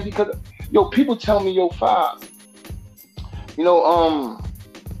upset, man, because. Yo, people tell me, yo, Five, you know,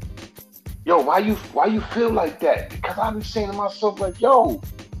 yo, why you feel like that? Because I've been saying to myself, like, yo,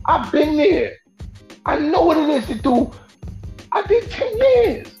 I've been there. I know what it is to do. I did 10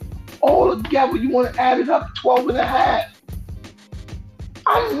 years. All together, you want to add it up, 12 and a half.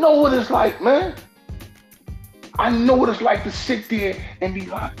 I know what it's like, man. I know what it's like to sit there and be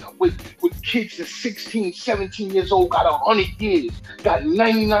locked up with kids that's 16, 17 years old, got 100 years, got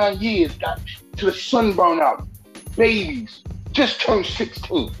 99 years, got to the sunburn out, babies, just turned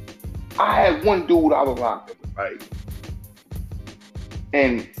 16. I had one dude I was locked up with, right?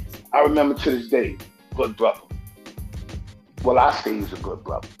 And I remember to this day, good brother. Well, I say he's a good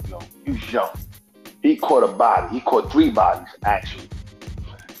brother, you know, he was young. He caught a body, he caught 3 bodies, actually.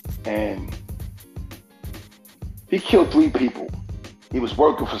 And he killed 3 people. He was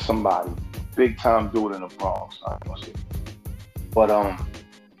working for somebody, big time dude in the Bronx. But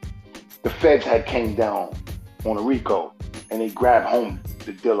the feds had came down on a RICO and they grabbed home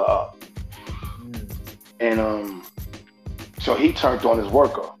the dealer up. And so he turned on his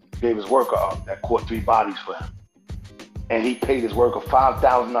worker, gave his worker up that caught 3 bodies for him. And he paid his worker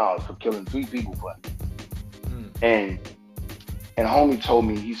 $5,000 for killing 3 people for him. And homie told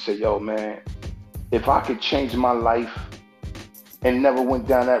me, he said, yo, man, if I could change my life and never went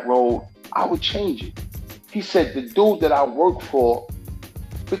down that road, I would change it. He said the dude that I worked for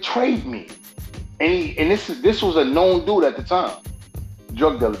betrayed me. And this was a known dude at the time,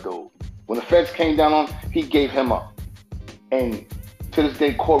 drug dealer dude. When the feds came down on, he gave him up. And to this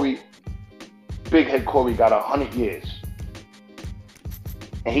day, Big Head Corey got 100 years.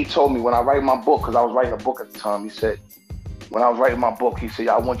 And he told me when I write my book, because I was writing a book at the time, he said, when I was writing my book, he said,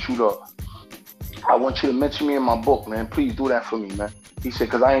 I want you to mention me in my book, man. Please do that for me, man. He said,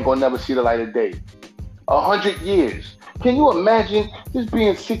 because I ain't going to never see the light of day. 100 years. Can you imagine just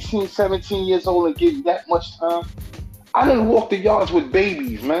being 16, 17 years old and getting that much time? I done walked the yards with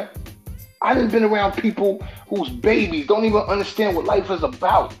babies, man. I done been around people whose babies don't even understand what life is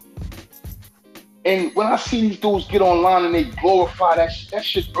about. And when I see these dudes get online and they glorify that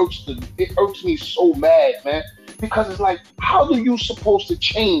shit irks me so bad, man. Because it's like, how are you supposed to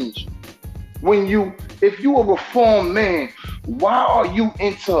change? If you a reformed man, why are you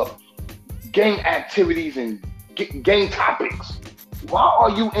into gang activities and gang topics? Why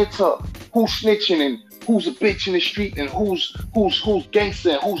are you into who's snitching and who's a bitch in the street and who's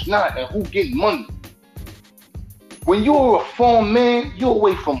gangster and who's not and who getting money? When you're a reformed man, you're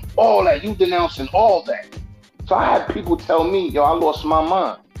away from all that. You denouncing all that. So I had people tell me, yo, I lost my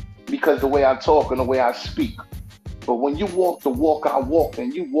mind because the way I talk and the way I speak. But when you walk the walk I walk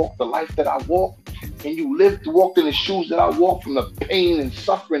and you walk the life that I walk and you walked in the shoes that I walk, from the pain and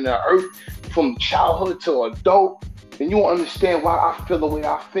suffering and hurt from childhood to adult, then you understand why I feel the way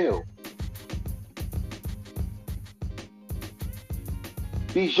I feel.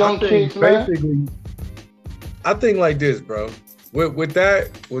 These young kids, man. I think like this, bro. With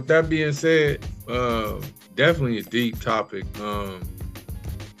that being said, definitely a deep topic.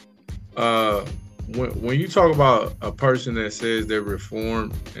 When you talk about a person that says they're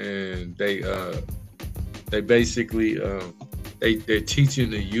reformed and they basically they're teaching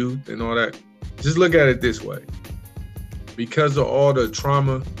the youth and all that, just look at it this way. Because of all the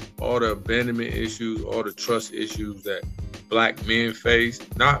trauma, all the abandonment issues, all the trust issues that Black men face,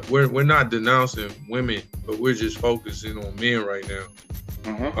 we're not denouncing women, but we're just focusing on men right now.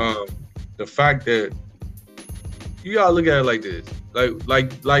 Mm-hmm. The fact that you gotta look at it like this,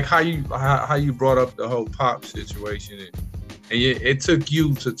 like how you brought up the whole Pop situation, and it took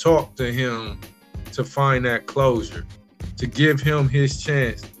you to talk to him to find that closure, to give him his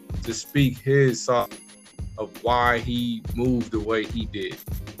chance to speak his side of why he moved the way he did,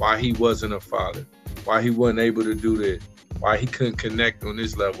 why he wasn't a father, why he wasn't able to do this, why he couldn't connect on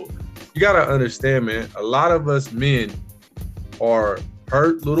this level. You gotta understand, man, a lot of us men are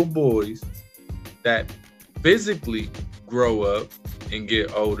hurt little boys that physically grow up and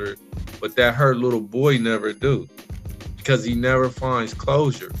get older, but that hurt little boy never do, because he never finds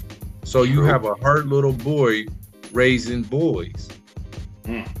closure. So you have a hurt little boy raising boys.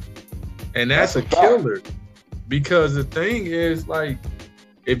 And that's a killer. Because the thing is, like,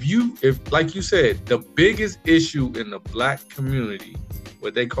 if like you said, the biggest issue in the Black community,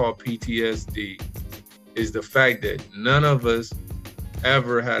 what they call PTSD, is the fact that none of us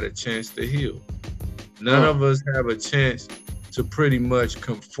ever had a chance to heal. None of us have a chance to pretty much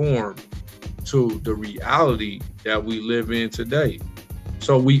conform to the reality that we live in today.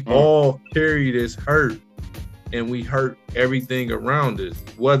 So we all carry this hurt, and we hurt everything around us,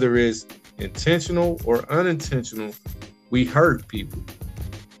 whether it's intentional or unintentional. We hurt people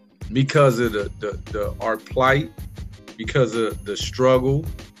because of our plight, because of the struggle,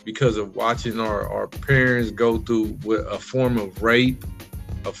 because of watching our parents go through with a form of rape,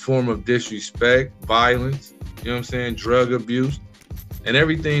 a form of disrespect, violence, you know what I'm saying, drug abuse, and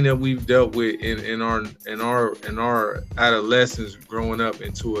everything that we've dealt with in our adolescence, growing up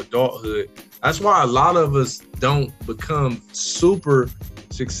into adulthood. That's why a lot of us don't become super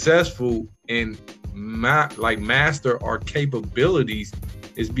successful and master our capabilities,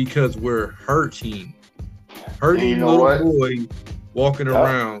 is because we're hurting little boys walking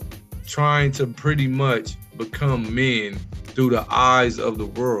around trying to pretty much become men through the eyes of the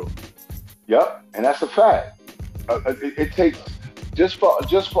world. Yep, and that's a fact. It takes just for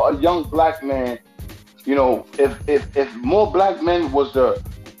a young Black man, you know, if more Black men was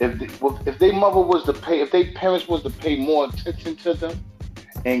if their mother was to pay, if their parents was to pay more attention to them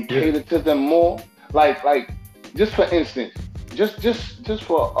and cater to them more, like just for instance, just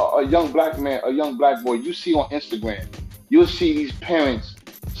for a young Black man, a young Black boy, you see on Instagram, you'll see these parents,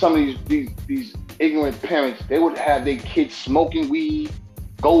 some of these ignorant parents, they would have their kids smoking weed,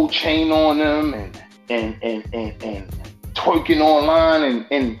 gold chain on them, and twerking online,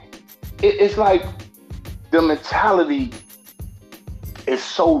 and it's like the mentality is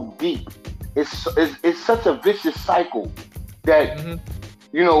so deep. It's such a vicious cycle that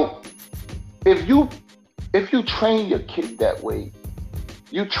you know, if you train your kid that way,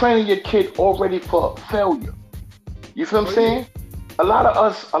 you training your kid already for failure. You feel what I'm saying? A lot of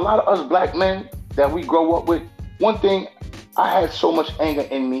us Black men that we grow up with, one thing, I had so much anger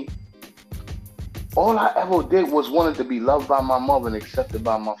in me. All I ever did was wanted to be loved by my mother and accepted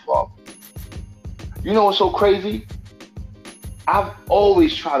by my father. You know what's so crazy? I've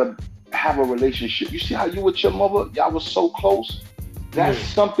always tried to have a relationship. You see how you with your mother, y'all was so close? That's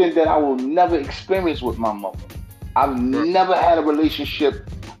something that I will never experience with my mother. I've never had a relationship.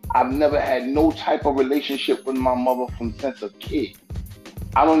 I've never had no type of relationship with my mother from since a kid.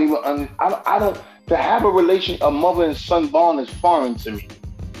 I don't to have a mother and son bond is foreign to me.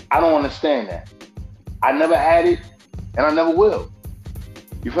 I don't understand that. I never had it, and I never will.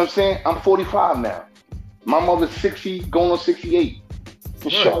 You feel what I'm saying? I'm 45 now. My mother's 60, going on 68.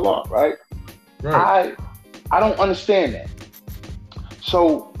 Inshallah, right? I don't understand that.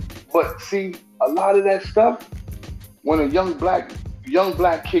 So, but see, a lot of that stuff, when a young black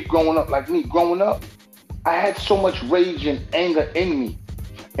kid growing up like me, I had so much rage and anger in me.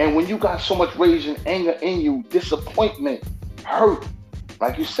 And when you got so much rage and anger in you, disappointment, hurt,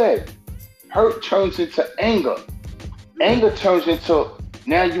 like you said, hurt turns into anger. Anger turns into,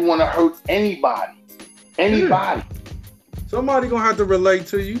 now you want to hurt anybody. Somebody gonna have to relate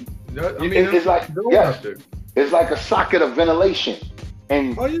to you. I mean, it's like, it's like a socket of ventilation.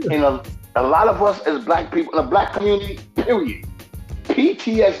 And a lot of us as Black people in the Black community, period.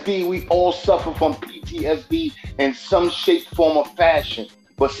 PTSD, we all suffer from PTSD in some shape, form, or fashion.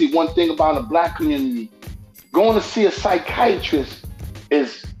 But see, one thing about the Black community, Going to see a psychiatrist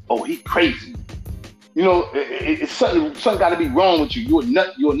is, oh, he crazy. You know, it's something got to be wrong with you. You're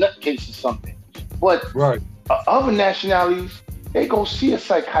a nutcase or something. But right. Other nationalities, they go see a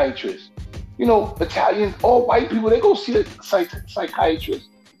psychiatrist. You know, Italians, all white people, they go see a psychiatrist.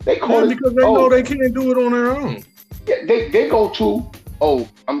 They call it because they know they can't do it on their own. Yeah, they go to, oh,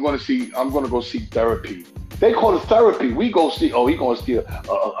 I'm gonna go see therapy. They call it therapy. We go see, oh, he gonna see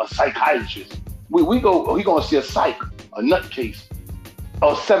a psychiatrist. We go, oh, he gonna see a nutcase.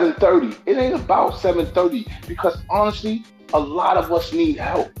 Oh, 7:30. It ain't about 7:30 because honestly, a lot of us need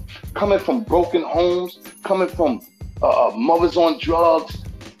help. Coming from broken homes, coming from mothers on drugs,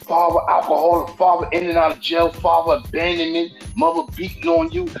 father alcoholic, father in and out of jail, father abandonment, mother beating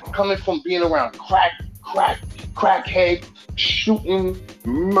on you, coming from being around crackhead, shooting,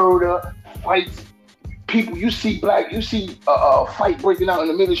 murder, fights. People, you see a fight breaking out in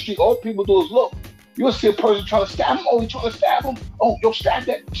the middle of the street. All people do is look. You'll see a person trying to stab him. Oh, he's trying to stab him. Oh, yo, stab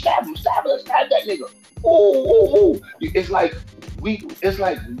that nigga. Oh. It's like we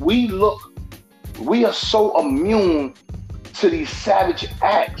are so immune to these savage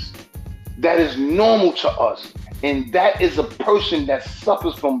acts that is normal to us. And that is a person that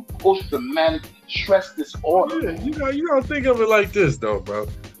suffers from post-traumatic stress disorder. Yeah, you gotta think of it like this though, bro.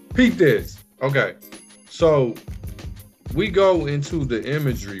 Peep this. Okay. So we go into the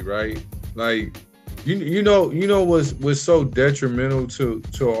imagery, right? Like you know what's so detrimental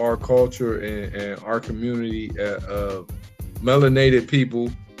to our culture and our community of melanated people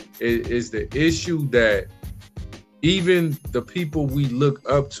is the issue that even the people we look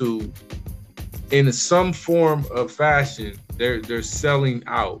up to in some form of fashion, they're selling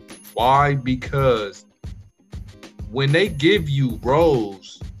out. Why? Because when they give you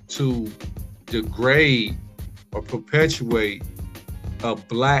roles to degrade or perpetuate a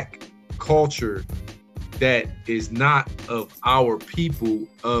black culture that is not of our people,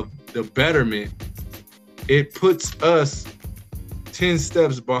 of the betterment, it puts us 10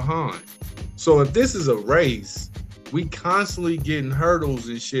 steps behind. So if this is a race, we constantly getting hurdles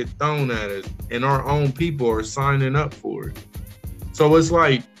and shit thrown at us, and our own people are signing up for it. So it's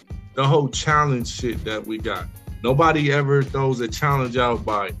like the whole challenge shit that we got. Nobody ever throws a challenge out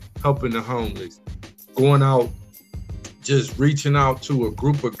by helping the homeless, going out, just reaching out to a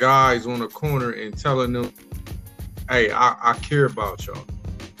group of guys on a corner and telling them, hey, I care about y'all.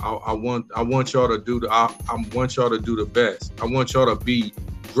 I want y'all to do I want y'all to do the best. I want y'all to be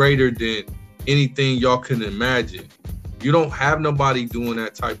greater than anything y'all can imagine. You don't have nobody doing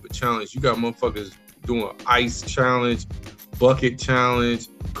that type of challenge. You got motherfuckers doing ice challenge, bucket challenge,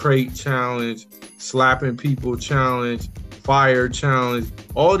 crate challenge, slapping people challenge, fire challenge,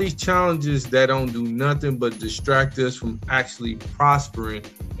 all these challenges that don't do nothing but distract us from actually prospering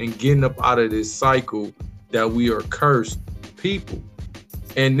and getting up out of this cycle that we are cursed people.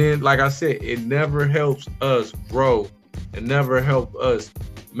 And then, like I said, it never helps us grow. It never helps us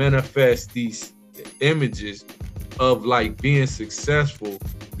manifest these images of like being successful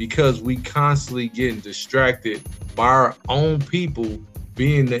because we constantly getting distracted by our own people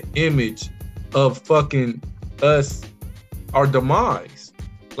being the image of fucking us, our demise.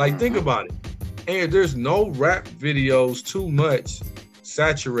 Like, think about it. And there's no rap videos too much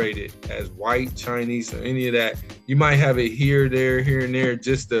saturated as white, Chinese, or any of that. You might have it here, there, and there,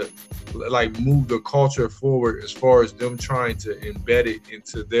 just to like move the culture forward as far as them trying to embed it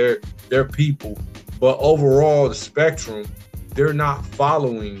into their people. But overall, the spectrum, they're not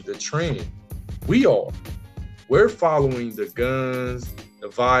following the trend. We are. We're following the guns, the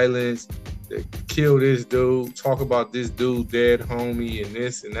violence, the kill this dude, talk about this dude dead homie, and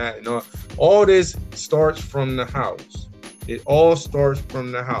this and that, and all this starts from the house. It all starts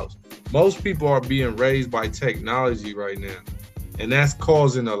from the house. Most people are being raised by technology right now, and that's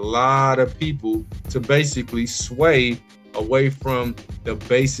causing a lot of people to basically sway away from the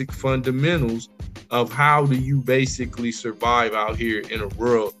basic fundamentals of how do you basically survive out here in a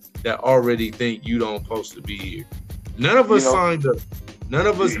world that already think you don't supposed to be here. None of us signed up. None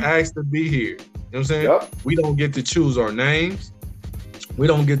of us asked to be here. You know what I'm saying? Yep. We don't get to choose our names. We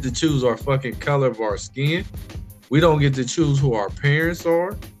don't get to choose our fucking color of our skin. We don't get to choose who our parents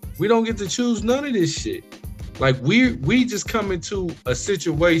are. We don't get to choose none of this shit. Like, we just come into a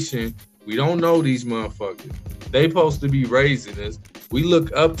situation, we don't know these motherfuckers. They supposed to be raising us. We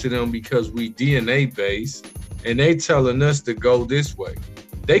look up to them because we DNA based, and they telling us to go this way.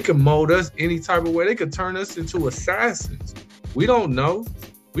 They can mold us any type of way. They could turn us into assassins. We don't know.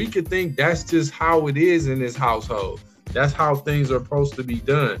 We could think that's just how it is in this household. That's how things are supposed to be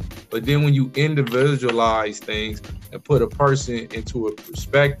done. But then when you individualize things and put a person into a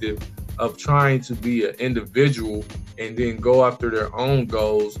perspective of trying to be an individual and then go after their own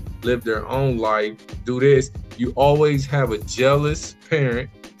goals, live their own life, do this. You always have a jealous parent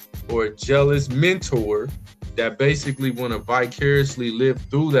or a jealous mentor that basically want to vicariously live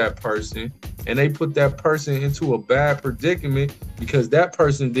through that person, and they put that person into a bad predicament because that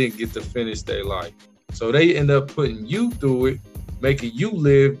person didn't get to finish their life. So they end up putting you through it, making you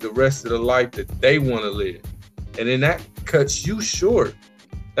live the rest of the life that they want to live. And then that cuts you short.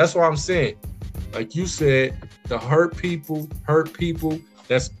 That's why I'm saying, like you said, to hurt people,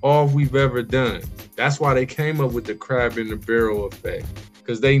 that's all we've ever done. That's why they came up with the crab in the barrel effect.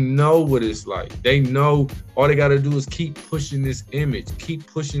 Because they know what it's like. They know all they got to do is keep pushing this image.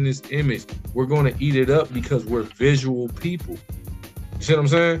 We're going to eat it up because we're visual people. You see what I'm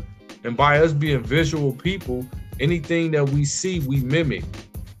saying? And by us being visual people, anything that we see, we mimic.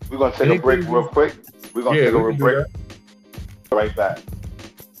 We're going to take a break real quick. We're going to take a break. Right back.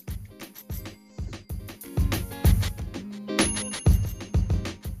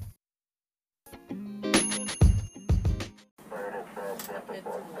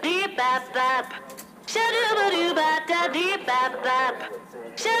 Deep bap bap. Shadoo-ba-doo-ba-da deep bap bap.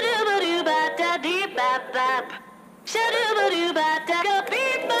 Shadoo-ba-doo-ba-da deep bap bap. Shadoo-ba-doo-ba-da go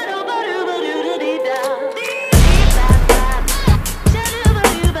beep ba